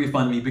have to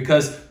refund me,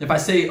 because if I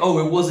say,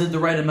 oh, it wasn't the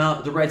right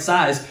amount, the right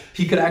size,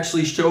 he could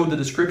actually show the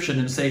description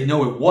and say,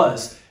 no, it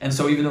was. And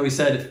so even though he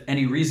said if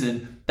any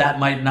reason, that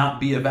might not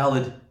be a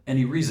valid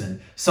any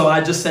reason. So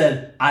I just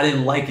said, I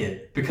didn't like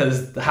it,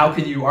 because how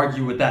can you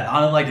argue with that? I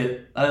didn't like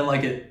it. I didn't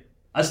like it.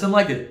 I just didn't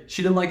like it.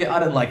 She didn't like it. I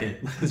didn't like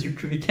it. You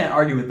can't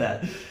argue with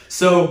that.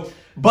 So,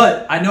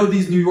 but I know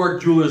these New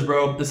York jewelers,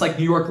 bro. It's like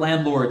New York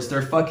landlords.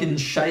 They're fucking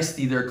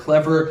shiesty. They're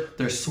clever.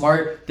 They're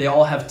smart. They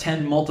all have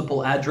 10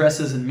 multiple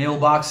addresses and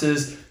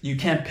mailboxes. You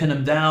can't pin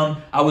them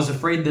down. I was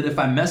afraid that if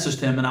I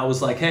messaged him and I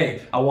was like,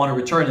 hey, I want to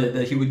return it,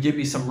 that he would give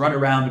me some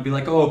runaround and be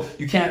like, oh,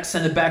 you can't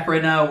send it back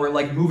right now. We're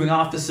like moving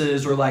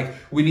offices, or like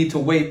we need to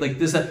wait like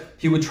this.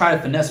 He would try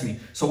to finesse me.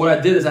 So what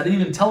I did is I didn't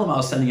even tell him I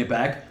was sending it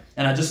back.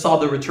 And I just saw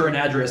the return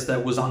address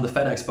that was on the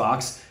FedEx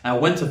box. And I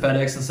went to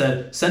FedEx and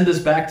said, send this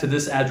back to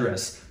this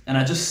address. And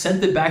I just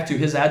sent it back to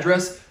his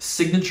address,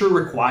 signature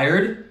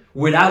required,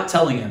 without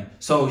telling him.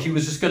 So he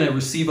was just going to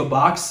receive a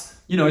box.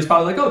 You know, he's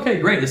probably like, okay,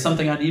 great. It's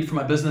something I need for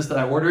my business that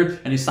I ordered.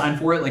 And he signed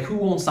for it. Like, who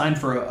won't sign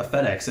for a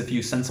FedEx if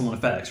you send someone a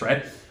FedEx,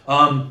 right?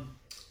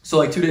 So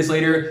like 2 days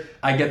later,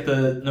 I get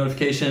the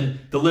notification,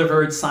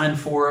 delivered, signed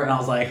for, and I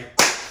was like,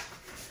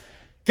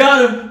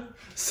 got him.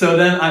 So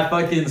then I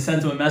fucking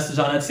sent him a message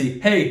on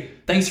Etsy. Hey,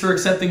 thanks for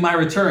accepting my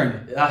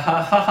return. You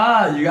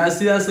guys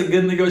see, that's a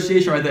good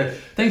negotiation right there.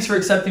 Thanks for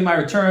accepting my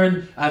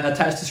return. I've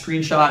attached a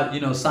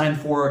screenshot, signed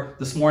for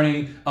this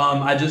morning.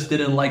 I just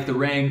didn't like the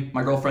ring.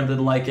 My girlfriend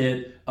didn't like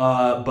it.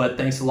 But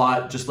thanks a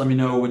lot. Just let me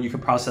know when you can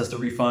process the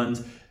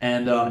refund.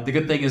 And the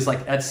good thing is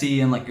like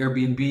Etsy and like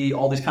Airbnb,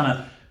 all these kind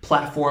of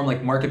platform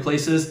like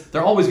marketplaces,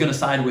 they're always going to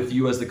side with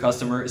you as the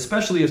customer,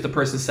 especially if the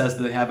person says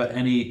that they have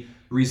any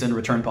reason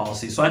return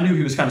policy. So I knew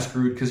he was kind of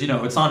screwed because,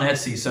 it's on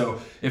Etsy. So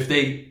if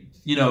they,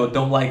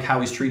 don't like how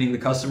he's treating the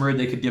customer,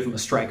 they could give him a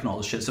strike and all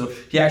this shit. So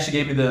he actually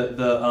gave me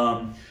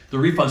the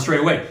refund straight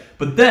away.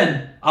 But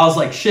then I was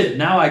like, shit,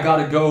 now I got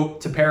to go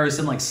to Paris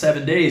in like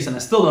 7 days and I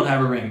still don't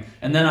have a ring.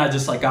 And then I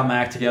just like got my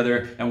act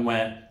together and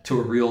went to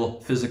a real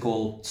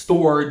physical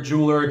store,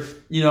 jeweler,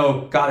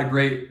 got a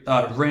great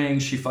ring.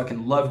 She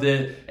fucking loved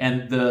it.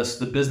 And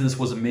the business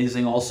was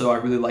amazing. Also, I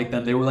really liked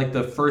them. They were like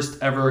the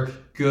first ever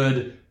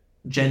good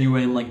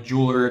genuine like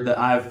jeweler that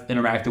I've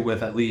interacted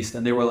with, at least,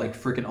 and they were like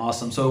freaking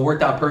awesome. So it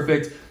worked out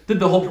perfect. Did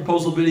the whole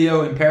proposal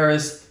video in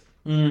Paris.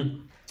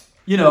 I'm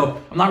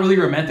not really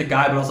a romantic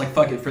guy, but I was like,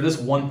 fuck it, for this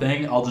one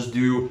thing I'll just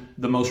do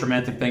the most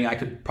romantic thing I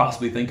could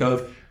possibly think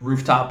of.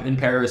 Rooftop in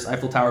Paris,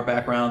 Eiffel Tower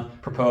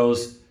background,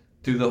 propose,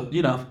 do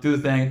the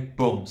thing,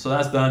 boom. So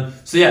that's done.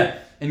 So yeah,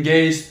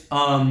 engaged.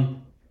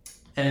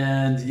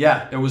 And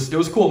yeah, it was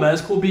cool, man.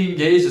 It's cool being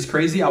engaged. It's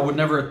crazy. I would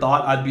never have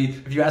thought I'd be,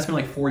 if you asked me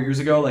like 4 years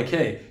ago, like,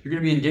 hey, you're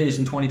going to be engaged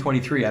in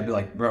 2023. I'd be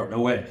like, bro,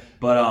 no way.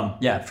 But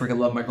yeah, freaking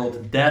love my girl to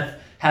death.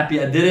 Happy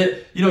I did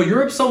it.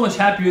 Europe's so much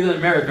happier than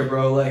America,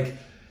 bro. Like,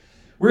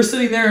 we're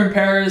sitting there in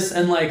Paris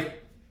and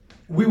like,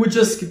 we would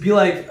just be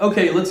like,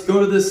 okay, let's go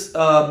to this,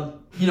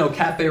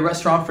 cafe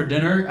restaurant for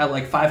dinner at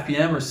like 5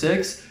 p.m. or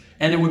 6.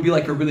 And it would be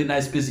like a really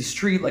nice busy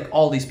street, like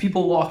all these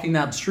people walking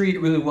down the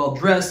street, really well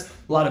dressed,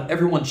 a lot of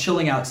everyone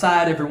chilling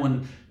outside,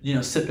 everyone,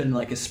 sipping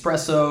like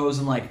espressos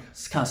and like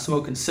kind of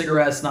smoking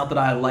cigarettes. Not that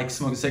I like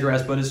smoking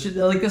cigarettes, but it's just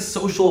like a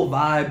social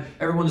vibe.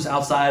 Everyone's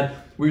outside.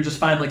 We would just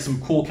find like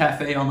some cool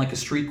cafe on like a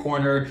street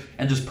corner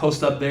and just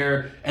post up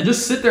there and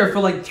just sit there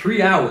for like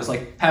 3 hours,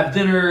 like have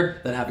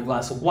dinner, then have a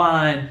glass of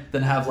wine,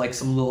 then have like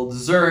some little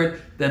dessert,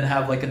 then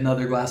have like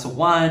another glass of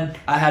wine.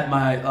 I had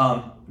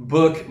my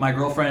book, my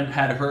girlfriend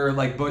had her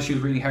like book, she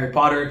was reading Harry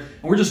Potter,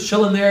 and we're just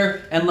chilling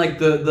there, and like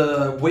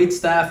the wait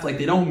staff, like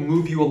they don't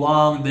move you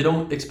along, they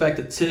don't expect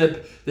a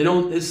tip,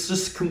 it's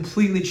just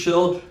completely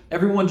chill.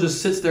 Everyone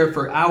just sits there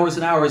for hours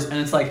and hours, and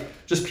it's like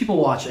just people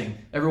watching.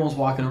 Everyone's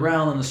walking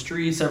around on the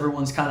streets,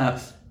 everyone's kind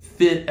of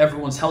fit,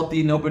 everyone's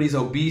healthy, nobody's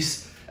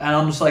obese. And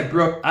I'm just like,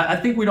 bro, I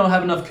think we don't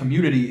have enough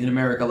community in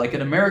America. Like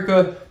in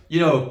America,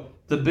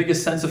 the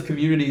biggest sense of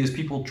community is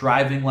people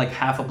driving like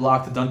half a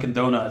block to Dunkin'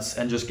 Donuts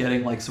and just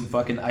getting like some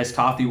fucking iced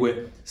coffee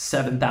with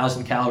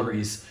 7,000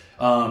 calories.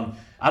 I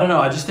don't know.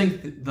 I just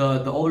think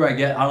the older I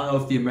get, I don't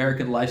know if the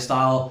American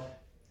lifestyle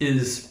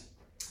is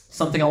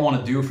something I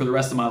want to do for the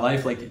rest of my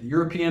life. Like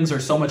Europeans are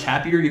so much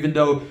happier, even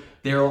though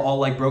they're all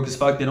like broke as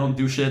fuck. They don't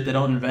do shit. They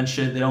don't invent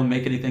shit. They don't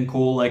make anything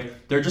cool.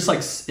 Like they're just like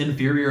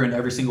inferior in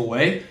every single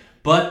way,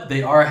 but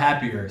they are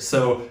happier.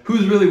 So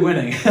who's really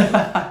winning?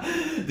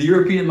 The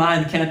European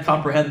mind can't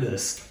comprehend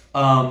this.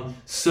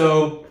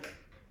 So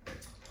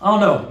I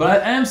don't know,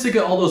 but I am sick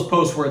of all those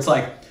posts where it's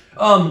like,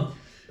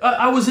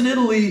 I was in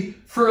Italy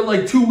for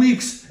like 2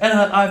 weeks and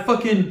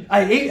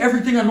I ate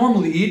everything I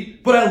normally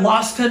eat, but I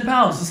lost 10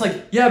 pounds. It's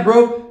like, yeah,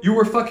 bro, you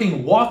were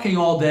fucking walking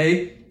all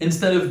day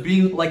instead of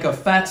being like a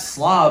fat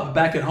slob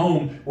back at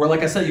home where,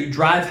 like I said, you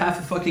drive half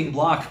a fucking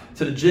block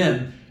to the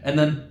gym and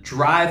then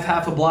drive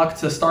half a block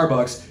to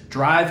Starbucks,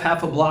 drive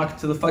half a block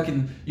to the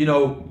fucking,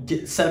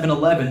 get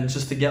 7-Eleven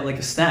just to get like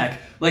a snack.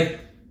 Like,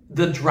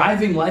 the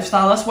driving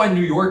lifestyle, that's why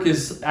New York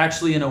is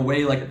actually in a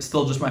way like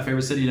still just my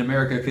favorite city in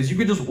America, because you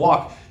could just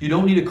walk. You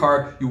don't need a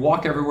car. You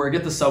walk everywhere,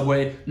 get the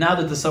subway. Now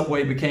that the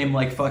subway became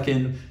like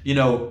fucking,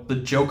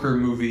 the Joker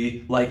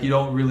movie, like you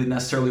don't really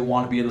necessarily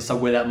want to be in the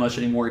subway that much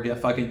anymore. You get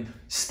fucking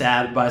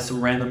stabbed by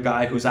some random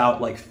guy who's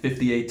out like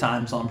 58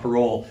 times on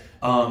parole.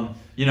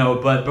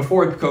 But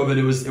before COVID,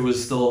 it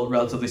was still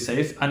relatively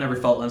safe. I never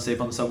felt unsafe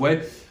on the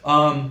subway.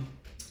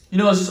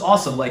 It's just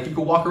awesome. Like you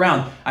could walk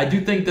around. I do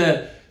think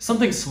that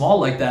something small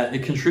like that,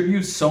 it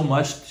contributes so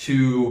much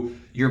to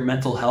your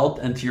mental health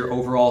and to your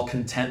overall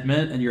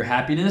contentment and your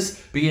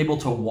happiness, being able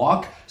to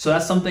walk. So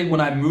that's something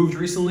when I moved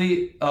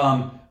recently,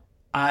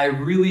 I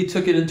really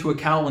took it into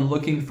account when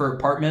looking for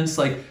apartments.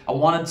 Like I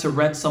wanted to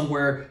rent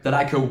somewhere that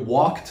I could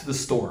walk to the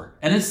store.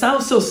 And it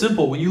sounds so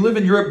simple. When you live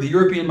in Europe, the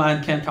European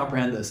mind can't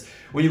comprehend this.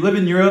 When you live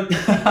in Europe,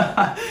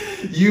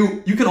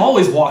 you can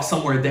always walk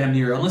somewhere damn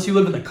near, unless you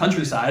live in the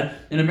countryside.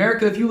 In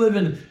America, if you live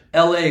in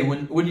LA,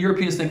 when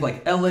Europeans think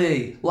like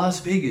LA,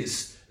 Las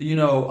Vegas,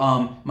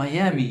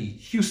 Miami,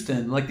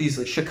 Houston, like these,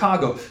 like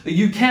Chicago,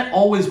 you can't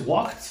always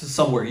walk to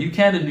somewhere. You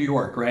can in New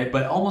York, right?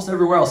 But almost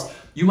everywhere else,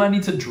 you might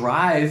need to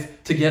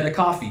drive to get a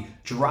coffee,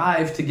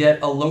 drive to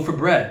get a loaf of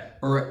bread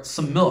or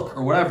some milk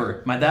or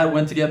whatever. My dad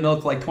went to get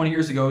milk like 20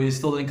 years ago. He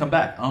still didn't come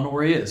back. I don't know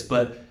where he is,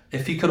 but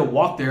if he could have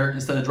walked there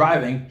instead of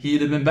driving,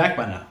 he'd have been back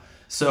by now.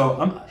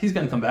 So he's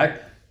going to come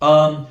back.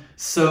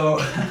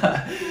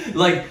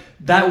 Like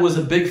that was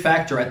a big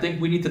factor. I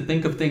think we need to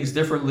think of things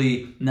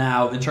differently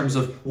now in terms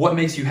of what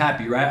makes you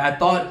happy, right? I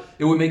thought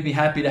it would make me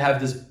happy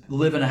to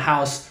live in a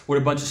house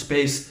with a bunch of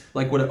space,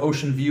 like with an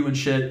ocean view and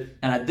shit.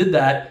 And I did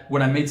that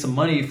when I made some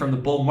money from the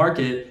bull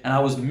market and I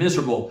was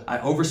miserable. I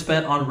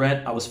overspent on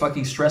rent. I was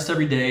fucking stressed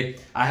every day.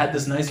 I had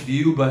this nice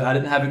view, but I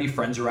didn't have any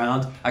friends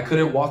around. I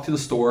couldn't walk to the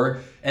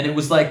store. And it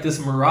was like this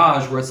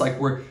mirage where it's like,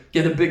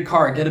 get a big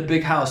car, get a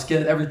big house,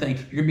 get everything.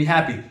 You're gonna be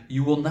happy.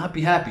 You will not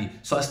be happy.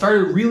 So I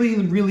started really,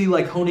 really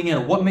like honing in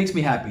on what makes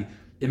me happy.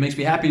 It makes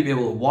me happy to be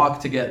able to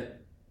walk to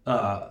get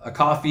a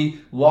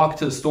coffee, walk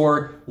to the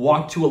store,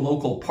 walk to a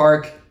local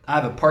park. I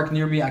have a park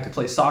near me. I could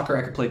play soccer.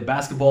 I could play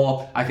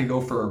basketball. I could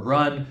go for a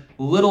run.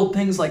 Little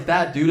things like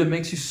that, dude. It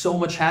makes you so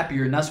much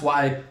happier. And that's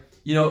why,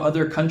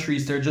 other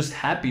countries, they're just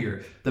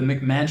happier. The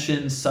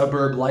McMansion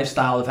suburb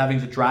lifestyle of having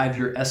to drive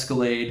your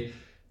Escalade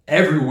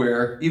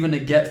everywhere, even to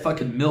get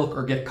fucking milk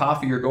or get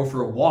coffee or go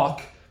for a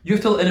walk.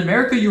 In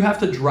America, you have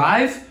to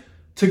drive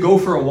to go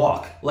for a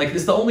walk. Like,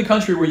 it's the only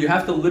country where you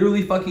have to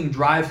literally fucking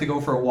drive to go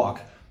for a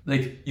walk.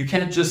 Like, you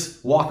can't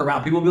just walk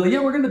around. People will be like,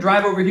 yeah, we're going to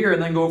drive over here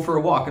and then go for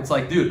a walk. It's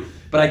like, dude,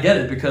 but I get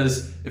it,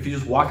 because if you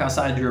just walk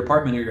outside your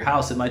apartment or your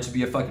house, it might just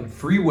be a fucking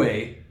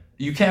freeway.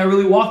 You can't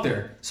really walk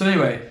there. So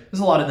anyway, there's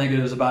a lot of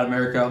negatives about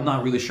America. I'm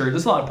not really sure.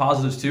 There's a lot of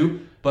positives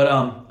too, but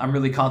I'm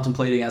really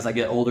contemplating as I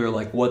get older,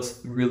 like what's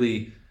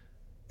really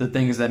the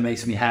things that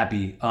makes me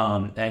happy.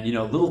 And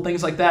little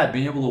things like that,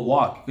 being able to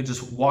walk. You could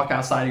just walk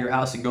outside of your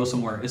house and go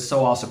somewhere. It's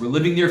so awesome. We're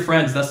living near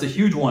friends. That's the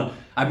huge one.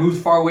 I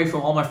moved far away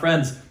from all my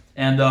friends,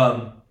 and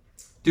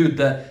dude,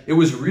 it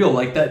was real.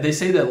 Like that, they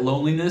say that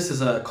loneliness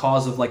is a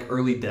cause of like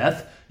early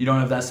death. You don't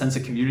have that sense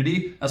of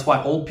community. That's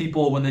why old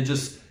people, when they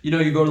just, you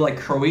go to like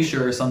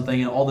Croatia or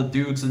something, and all the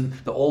dudes and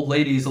the old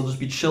ladies, they'll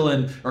just be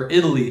chilling, or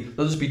Italy,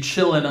 they'll just be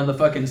chilling on the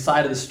fucking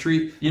side of the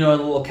street, in a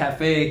little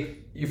cafe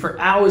for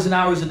hours and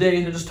hours a day,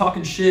 and they're just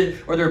talking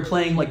shit, or they're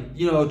playing like,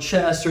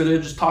 chess, or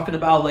they're just talking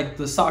about like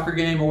the soccer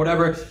game or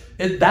whatever.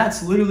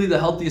 That's literally the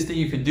healthiest thing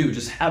you can do.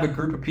 Just have a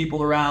group of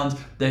people around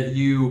that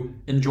you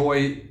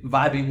enjoy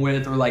vibing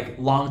with, or like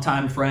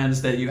longtime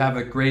friends that you have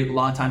a great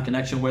long-time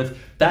connection with.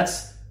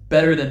 That's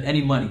better than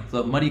any money.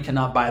 The money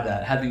cannot buy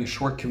that. Having a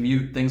short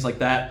commute, things like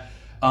that.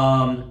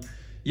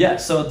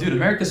 So dude,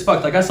 America's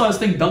fucked. Like I saw this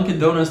thing, Dunkin'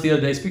 Donuts, the other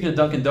day. Speaking of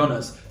Dunkin'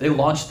 Donuts, they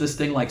launched this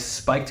thing like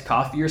spiked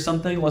coffee or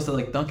something. What's it,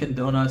 like Dunkin'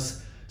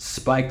 Donuts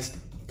spiked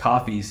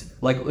coffees?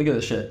 Like, look at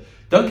this shit.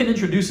 Dunkin'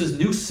 introduces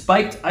new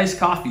spiked iced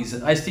coffees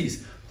and iced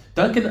teas.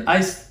 Dunkin'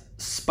 iced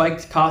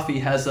spiked coffee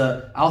has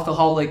a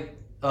alcoholic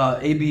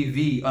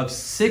ABV of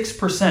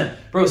 6%.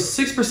 Bro,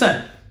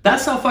 6%.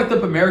 That's how fucked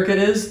up America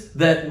is,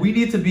 that we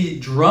need to be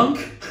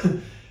drunk,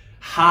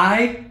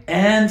 high,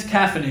 and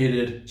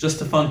caffeinated just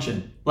to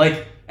function.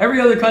 Like every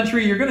other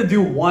country, you're gonna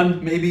do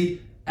one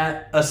maybe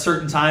at a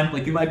certain time.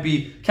 Like you might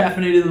be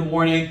caffeinated in the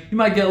morning, you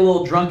might get a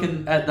little drunk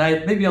at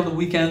night, maybe on the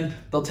weekend,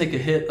 they'll take a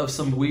hit of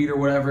some weed or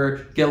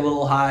whatever, get a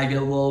little high,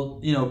 get a little,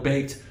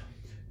 baked.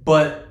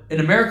 But in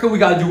America, we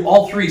gotta do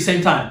all three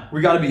same time.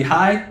 We gotta be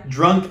high,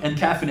 drunk, and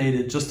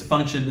caffeinated just to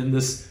function in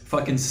this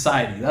fucking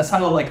society. That's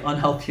how like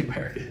unhealthy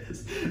America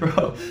is,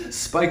 bro.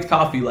 Spiked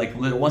coffee, like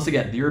once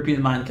again, the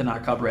European mind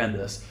cannot comprehend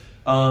this.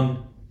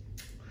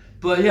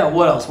 But yeah,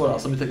 what else?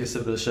 Let me take a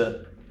sip of this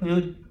shit.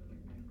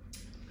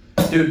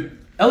 Dude,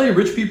 LA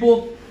rich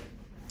people,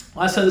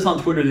 I said this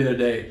on Twitter the other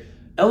day,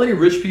 LA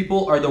rich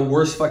people are the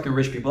worst fucking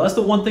rich people. That's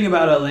the one thing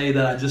about LA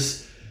that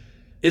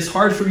it's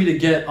hard for me to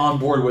get on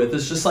board with.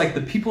 It's just like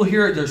the people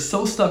here, they're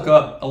so stuck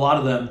up, a lot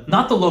of them.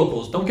 Not the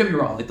locals, don't get me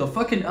wrong. Like the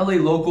fucking LA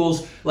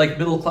locals, like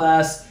middle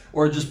class,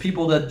 or just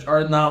people that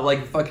are not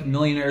like fucking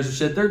millionaires and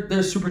shit,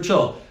 they're super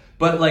chill.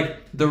 But like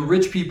the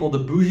rich people, the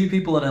bougie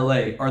people in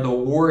LA are the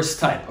worst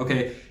type,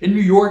 okay? In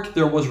New York,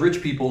 there was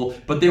rich people,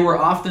 but they were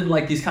often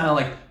like these kind of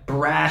like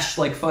brash,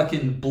 like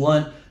fucking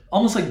blunt,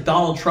 almost like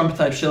Donald Trump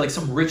type shit, like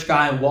some rich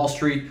guy on Wall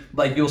Street.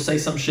 Like you'll say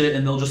some shit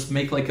and they'll just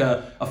make like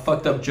a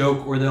fucked up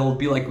joke, or they'll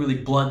be like really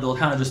blunt. They'll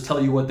kind of just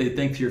tell you what they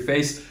think to your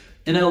face.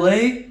 In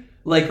LA,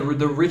 like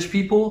the rich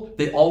people,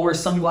 they all wear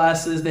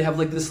sunglasses. They have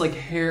like this like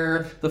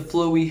hair, the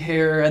flowy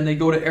hair, and they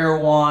go to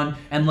Erewhon,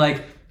 and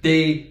like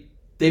they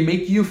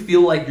make you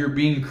feel like you're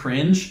being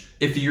cringe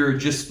if you're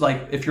just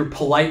like, if you're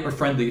polite or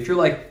friendly. If you're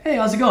like, hey,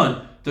 how's it going?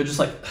 They're just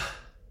like,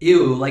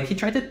 ew, like he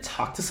tried to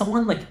talk to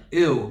someone, like,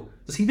 ew,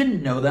 does he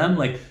even know them?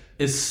 Like,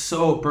 is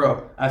so,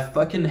 bro, I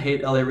fucking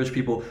hate LA rich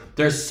people.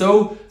 They're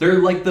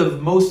like the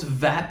most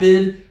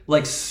vapid,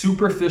 like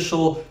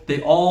superficial.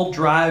 They all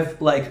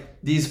drive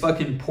like these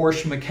fucking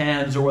Porsche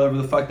Macans or whatever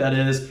the fuck that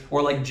is,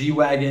 or like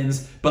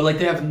G-Wagons, but like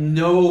they have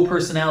no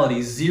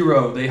personality,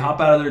 zero. They hop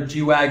out of their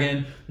G-Wagon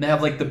and they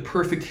have like the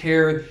perfect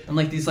hair and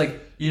like these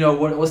like, you know,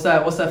 what's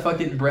that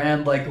fucking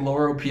brand, like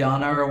Loro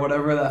Piana or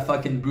whatever, that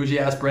fucking bougie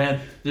ass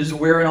brand. They're just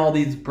wearing all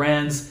these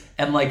brands,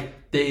 and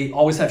like they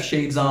always have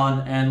shades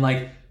on, and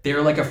like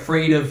they're like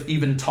afraid of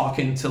even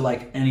talking to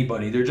like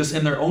anybody. They're just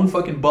in their own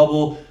fucking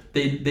bubble.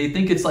 They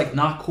think it's like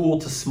not cool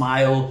to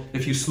smile.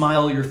 If you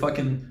smile, you're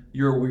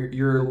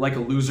like a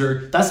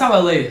loser. That's how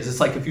LA is. It's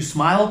like if you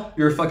smile,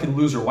 you're a fucking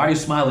loser. Why are you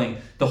smiling?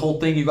 The whole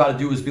thing you got to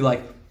do is be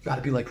like,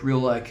 real,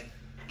 like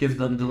give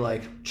them the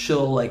like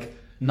chill, like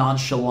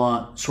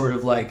nonchalant sort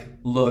of like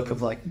look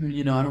of like,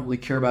 you know, I don't really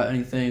care about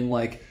anything.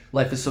 Like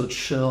life is so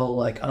chill.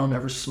 Like I don't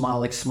ever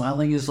smile. Like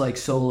smiling is like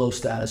so low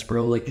status,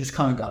 bro. Like you just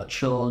kind of gotta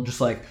chill and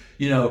just like,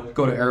 you know,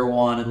 go to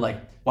Erewhon, and like,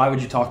 why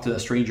would you talk to a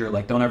stranger?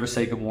 Like don't ever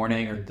say good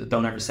morning, or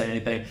don't ever say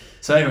anything.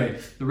 So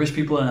anyway, the rich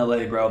people in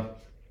LA, bro,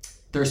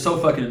 they're so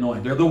fucking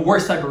annoying. They're the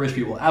worst type of rich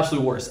people.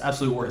 Absolute worst.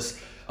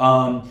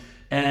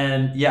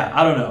 And yeah,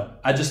 I don't know.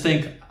 I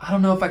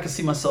don't know if I could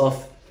see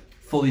myself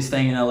fully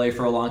staying in LA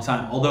for a long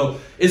time. Although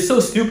it's so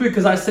stupid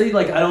because I say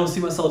like I don't see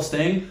myself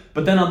staying,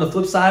 but then on the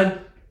flip side,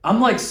 I'm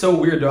like so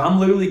weird, dude. I'm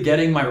literally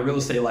getting my real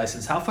estate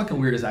license. How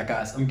fucking weird is that,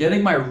 guys? I'm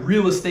getting my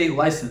real estate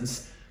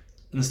license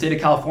in the state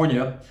of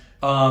California,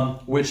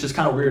 which is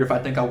kind of weird. If I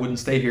think I wouldn't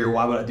stay here,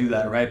 why would I do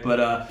that, right?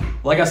 But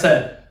like I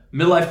said,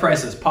 midlife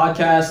crisis,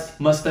 podcast,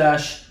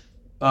 mustache,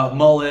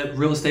 mullet,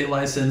 real estate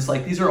license,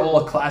 like these are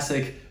all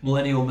classic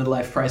millennial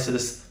midlife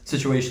crisis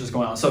situations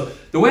going on. So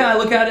the way I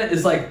look at it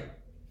is like,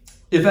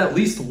 if at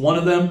least one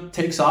of them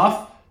takes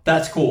off,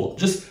 that's cool.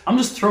 I'm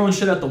just throwing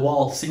shit at the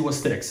wall to see what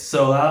sticks.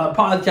 So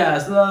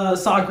podcast,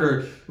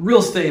 soccer, real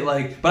estate,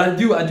 like, but I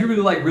do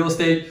really like real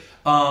estate.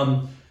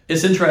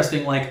 It's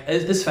interesting, like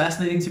it's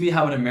fascinating to me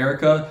how in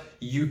America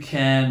you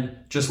can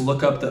just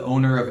look up the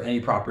owner of any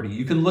property.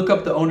 You can look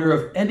up the owner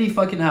of any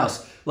fucking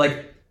house.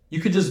 Like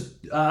you could just,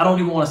 I don't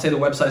even want to say the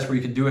websites where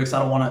you can do it because I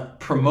don't want to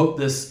promote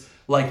this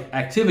like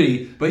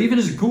activity, but even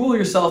just Google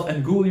yourself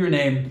and Google your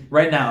name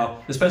right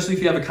now, especially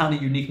if you have a kind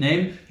of unique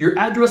name, your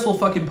address will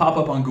fucking pop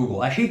up on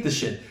Google. I hate this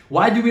shit.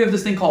 Why do we have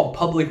this thing called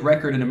public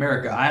record in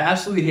America? I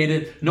absolutely hate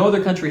it. No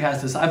other country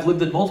has this. I've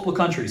lived in multiple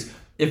countries.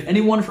 If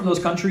anyone from those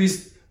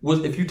countries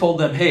if you told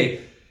them,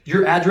 hey,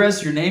 your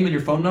address, your name, and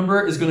your phone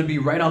number is going to be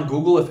right on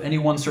Google if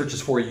anyone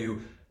searches for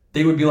you,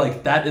 they would be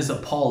like, that is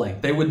appalling.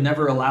 They would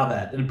never allow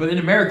that. But in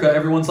America,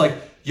 everyone's like,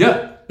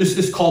 yeah,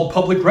 it's called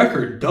public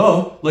record.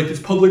 Duh. Like, it's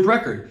public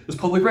record. It's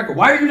public record.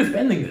 Why are you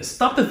defending this?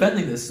 Stop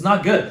defending this. It's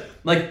not good.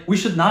 Like, we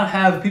should not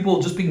have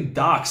people just being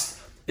doxxed,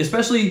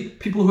 especially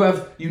people who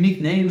have unique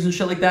names and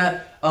shit like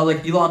that.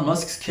 Like Elon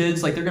Musk's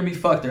kids, like, they're going to be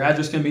fucked. Their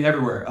address is going to be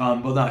everywhere.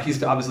 Well, no,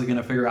 he's obviously going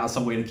to figure out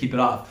some way to keep it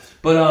off.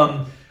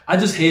 But I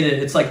just hate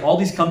it. It's like all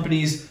these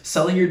companies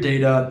selling your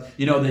data,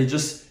 you know,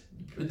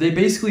 they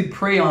basically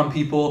prey on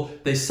people.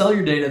 They sell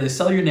your data, they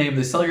sell your name,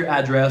 they sell your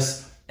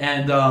address.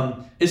 And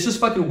it's just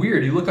fucking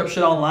weird. You look up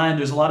shit online,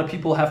 there's a lot of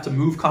people have to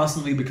move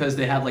constantly because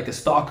they had like a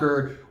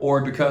stalker,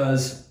 or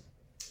because,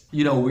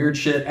 you know, weird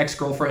shit,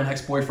 ex-girlfriend,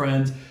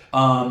 ex-boyfriend,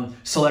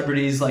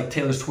 celebrities like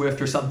Taylor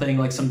Swift or something,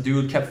 like some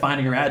dude kept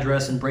finding her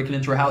address and breaking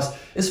into her house.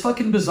 It's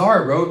fucking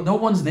bizarre, bro. No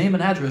one's name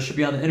and address should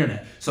be on the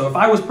internet. So if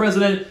I was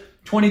president,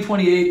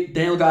 2028,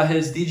 Daniel got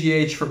his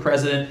DGH for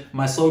president.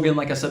 My slogan,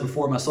 like I said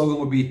before, my slogan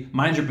would be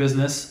mind your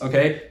business,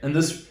 okay? And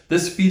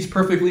this feeds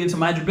perfectly into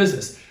mind your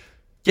business.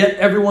 Get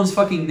everyone's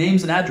fucking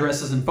names and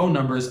addresses and phone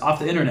numbers off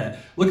the internet.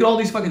 Look at all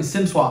these fucking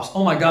SIM swaps.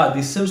 Oh my God,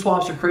 these SIM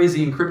swaps are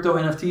crazy in crypto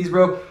NFTs,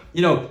 bro.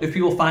 You know, if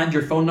people find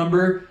your phone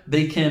number,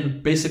 they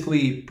can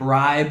basically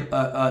bribe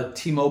a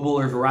T-Mobile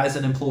or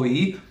Verizon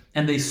employee,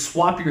 and they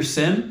swap your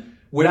SIM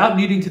without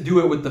needing to do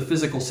it with the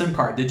physical SIM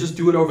card. They just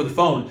do it over the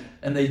phone,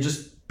 and they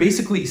just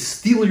basically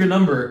steal your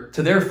number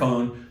to their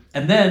phone,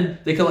 and then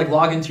they can like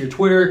log into your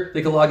Twitter,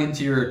 they can log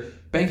into your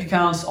bank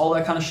accounts, all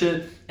that kind of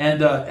shit.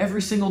 And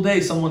every single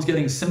day someone's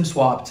getting SIM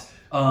swapped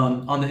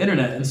on the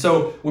internet. And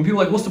so when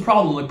people are like, what's the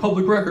problem? Like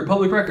public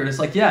record. It's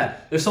like, yeah,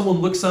 if someone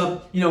looks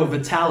up,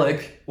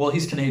 Vitalik, well,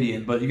 he's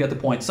Canadian, but you get the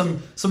point.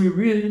 Some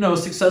really,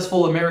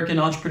 successful American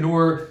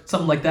entrepreneur,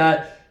 something like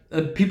that.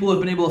 People have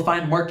been able to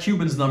find Mark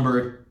Cuban's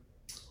number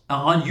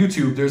on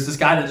YouTube. There's this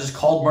guy that just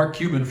called Mark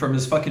Cuban from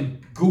his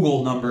fucking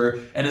Google number,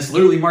 and it's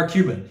literally Mark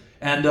Cuban.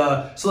 And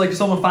so like if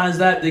someone finds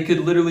that, they could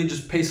literally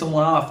just pay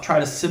someone off, try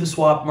to SIM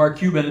swap Mark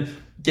Cuban,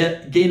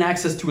 gain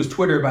access to his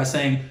Twitter by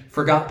saying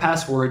forgot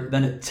password,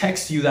 then it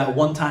texts you that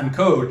one-time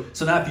code.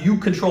 So now if you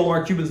control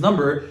Mark Cuban's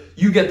number,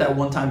 you get that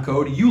one-time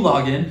code, you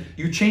log in,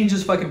 you change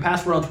his fucking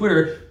password on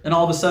Twitter, and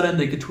all of a sudden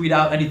they could tweet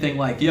out anything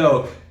like,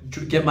 yo,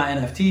 get my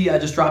NFT, I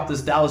just dropped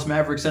this Dallas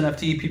Mavericks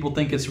NFT, people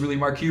think it's really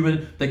Mark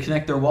Cuban, they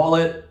connect their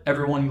wallet,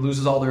 everyone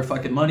loses all their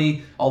fucking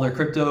money, all their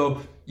crypto,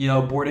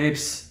 Bored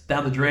Apes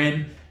down the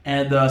drain.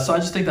 And so I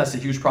just think that's a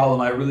huge problem.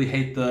 I really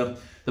hate the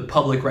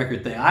public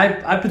record thing.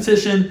 I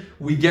petition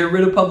we get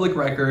rid of public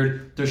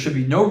record. There should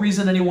be no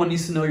reason anyone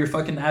needs to know your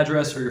fucking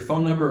address or your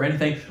phone number or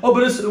anything. Oh,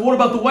 but what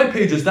about the white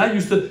pages? That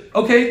used to...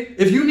 Okay,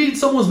 if you need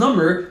someone's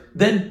number,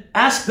 then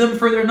ask them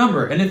for their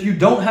number. And if you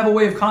don't have a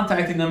way of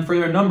contacting them for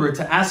their number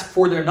to ask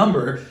for their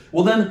number,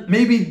 well then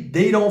maybe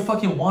they don't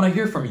fucking want to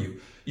hear from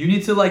you. You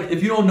need to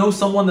if you don't know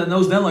someone that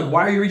knows them,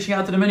 why are you reaching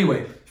out to them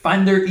anyway?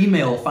 Find their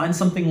email, find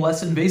something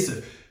less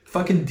invasive.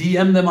 Fucking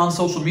DM them on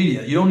social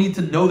media. You don't need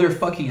to know their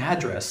fucking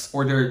address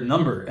or their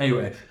number.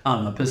 Anyway, I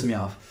don't know, pissing me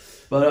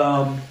off.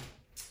 But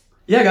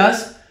yeah,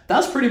 guys,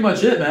 that's pretty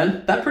much it,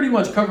 man. That pretty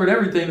much covered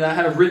everything that I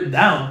have written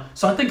down.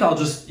 So I think I'll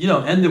just,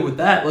 end it with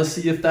that. Let's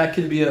see if that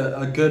can be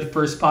a good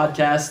first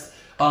podcast.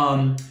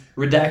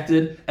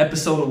 Redacted,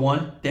 episode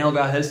 1. Daniel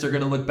got his. They're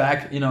going to look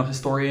back.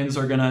 Historians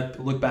are going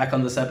to look back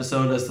on this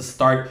episode as the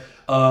start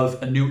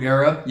of a new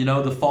era.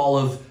 The fall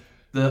of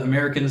the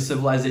American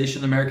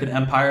civilization, the American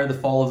empire, the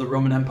fall of the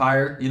Roman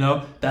Empire,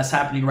 that's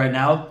happening right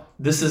now.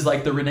 This is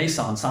like the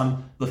Renaissance.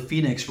 I'm the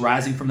phoenix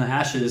rising from the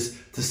ashes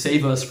to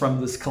save us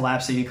from this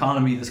collapsing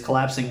economy, this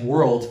collapsing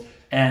world.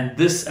 And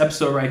this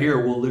episode right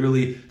here will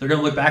literally, they're going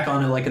to look back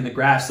on it like in the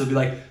graphs. They'll be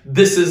like,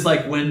 this is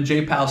like when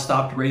J-Powell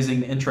stopped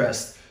raising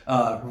interest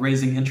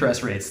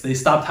rates. They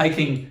stopped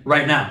hiking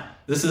right now.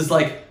 This is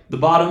like the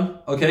bottom,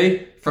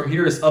 okay? From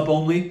here is up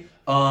only.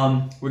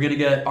 We're going to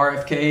get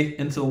RFK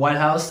into the White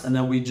House, and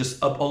then we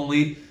just up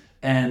only,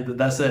 and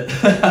that's it.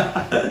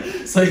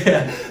 So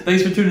yeah,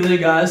 thanks for tuning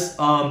in, guys.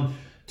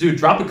 Dude,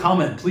 drop a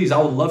comment, please.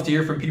 I would love to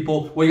hear from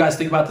people. What do you guys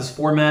think about this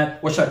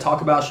format? What should I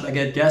talk about? Should I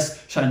get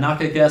guests? Should I not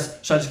get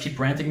guests? Should I just keep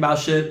ranting about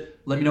shit?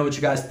 Let me know what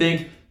you guys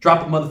think.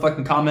 Drop a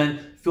motherfucking comment.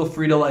 Feel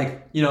free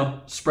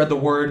to spread the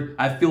word.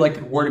 I feel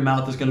like word of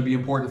mouth is going to be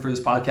important for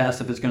this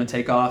podcast if it's going to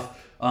take off.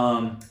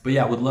 But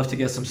yeah, would love to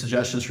get some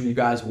suggestions from you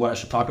guys, what I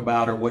should talk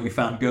about or what you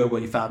found good,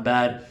 what you found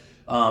bad.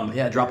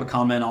 Yeah, drop a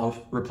comment.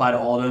 I'll reply to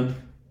all of them.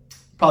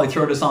 Probably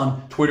throw this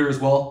on Twitter as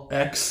well.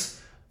 X.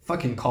 Who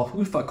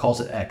the fuck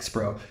calls it X,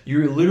 bro?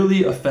 You're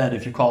literally a fed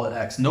if you call it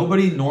X.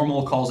 Nobody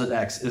normal calls it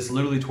X. It's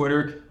literally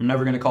Twitter. I'm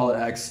never going to call it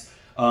X.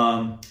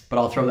 But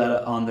I'll throw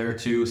that on there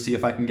to see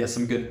if I can get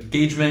some good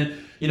engagement.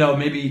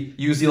 Maybe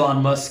use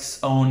Elon Musk's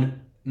own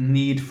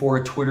need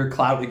for Twitter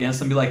clout against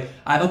them. Be like,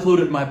 I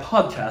uploaded my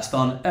podcast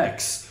on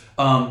X.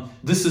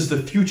 This is the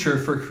future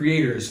for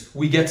creators.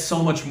 We get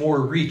so much more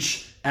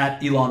reach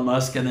at Elon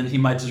Musk, and then he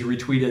might just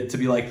retweet it to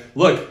be like,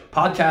 look,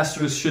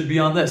 podcasters should be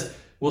on this.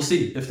 We'll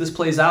see. If this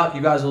plays out,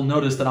 you guys will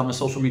notice that I'm a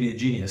social media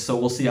genius. So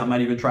we'll see. I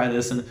might even try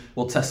this and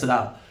we'll test it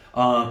out.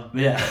 But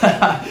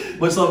yeah.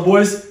 What's up,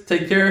 boys?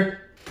 Take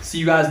care. See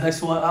you guys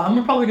next one.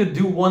 I'm probably going to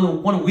do one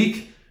a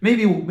week.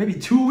 Maybe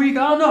 2 a week.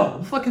 I don't know.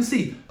 We'll fucking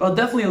see. But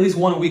definitely at least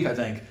 1 a week, I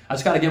think. I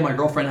just got to get my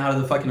girlfriend out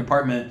of the fucking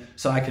apartment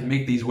so I can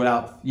make these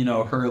without,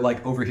 her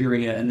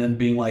overhearing it and then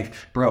being like,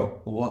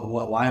 bro,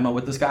 why am I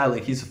with this guy?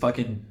 He's a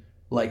fucking...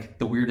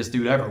 the weirdest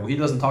dude ever. He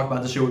doesn't talk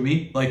about this shit with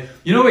me.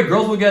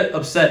 Girls will get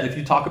upset if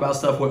you talk about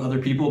stuff with other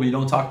people, but you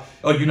don't talk,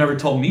 you never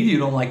told me you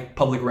don't like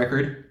public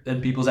record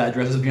and people's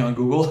addresses being on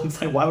Google.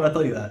 It's like, why would I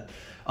tell you that?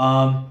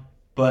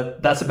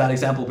 But that's a bad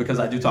example because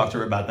I do talk to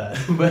her about that.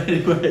 But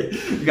anyway,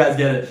 you guys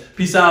get it.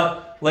 Peace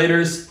out.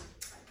 Laters.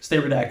 Stay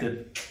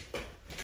redacted.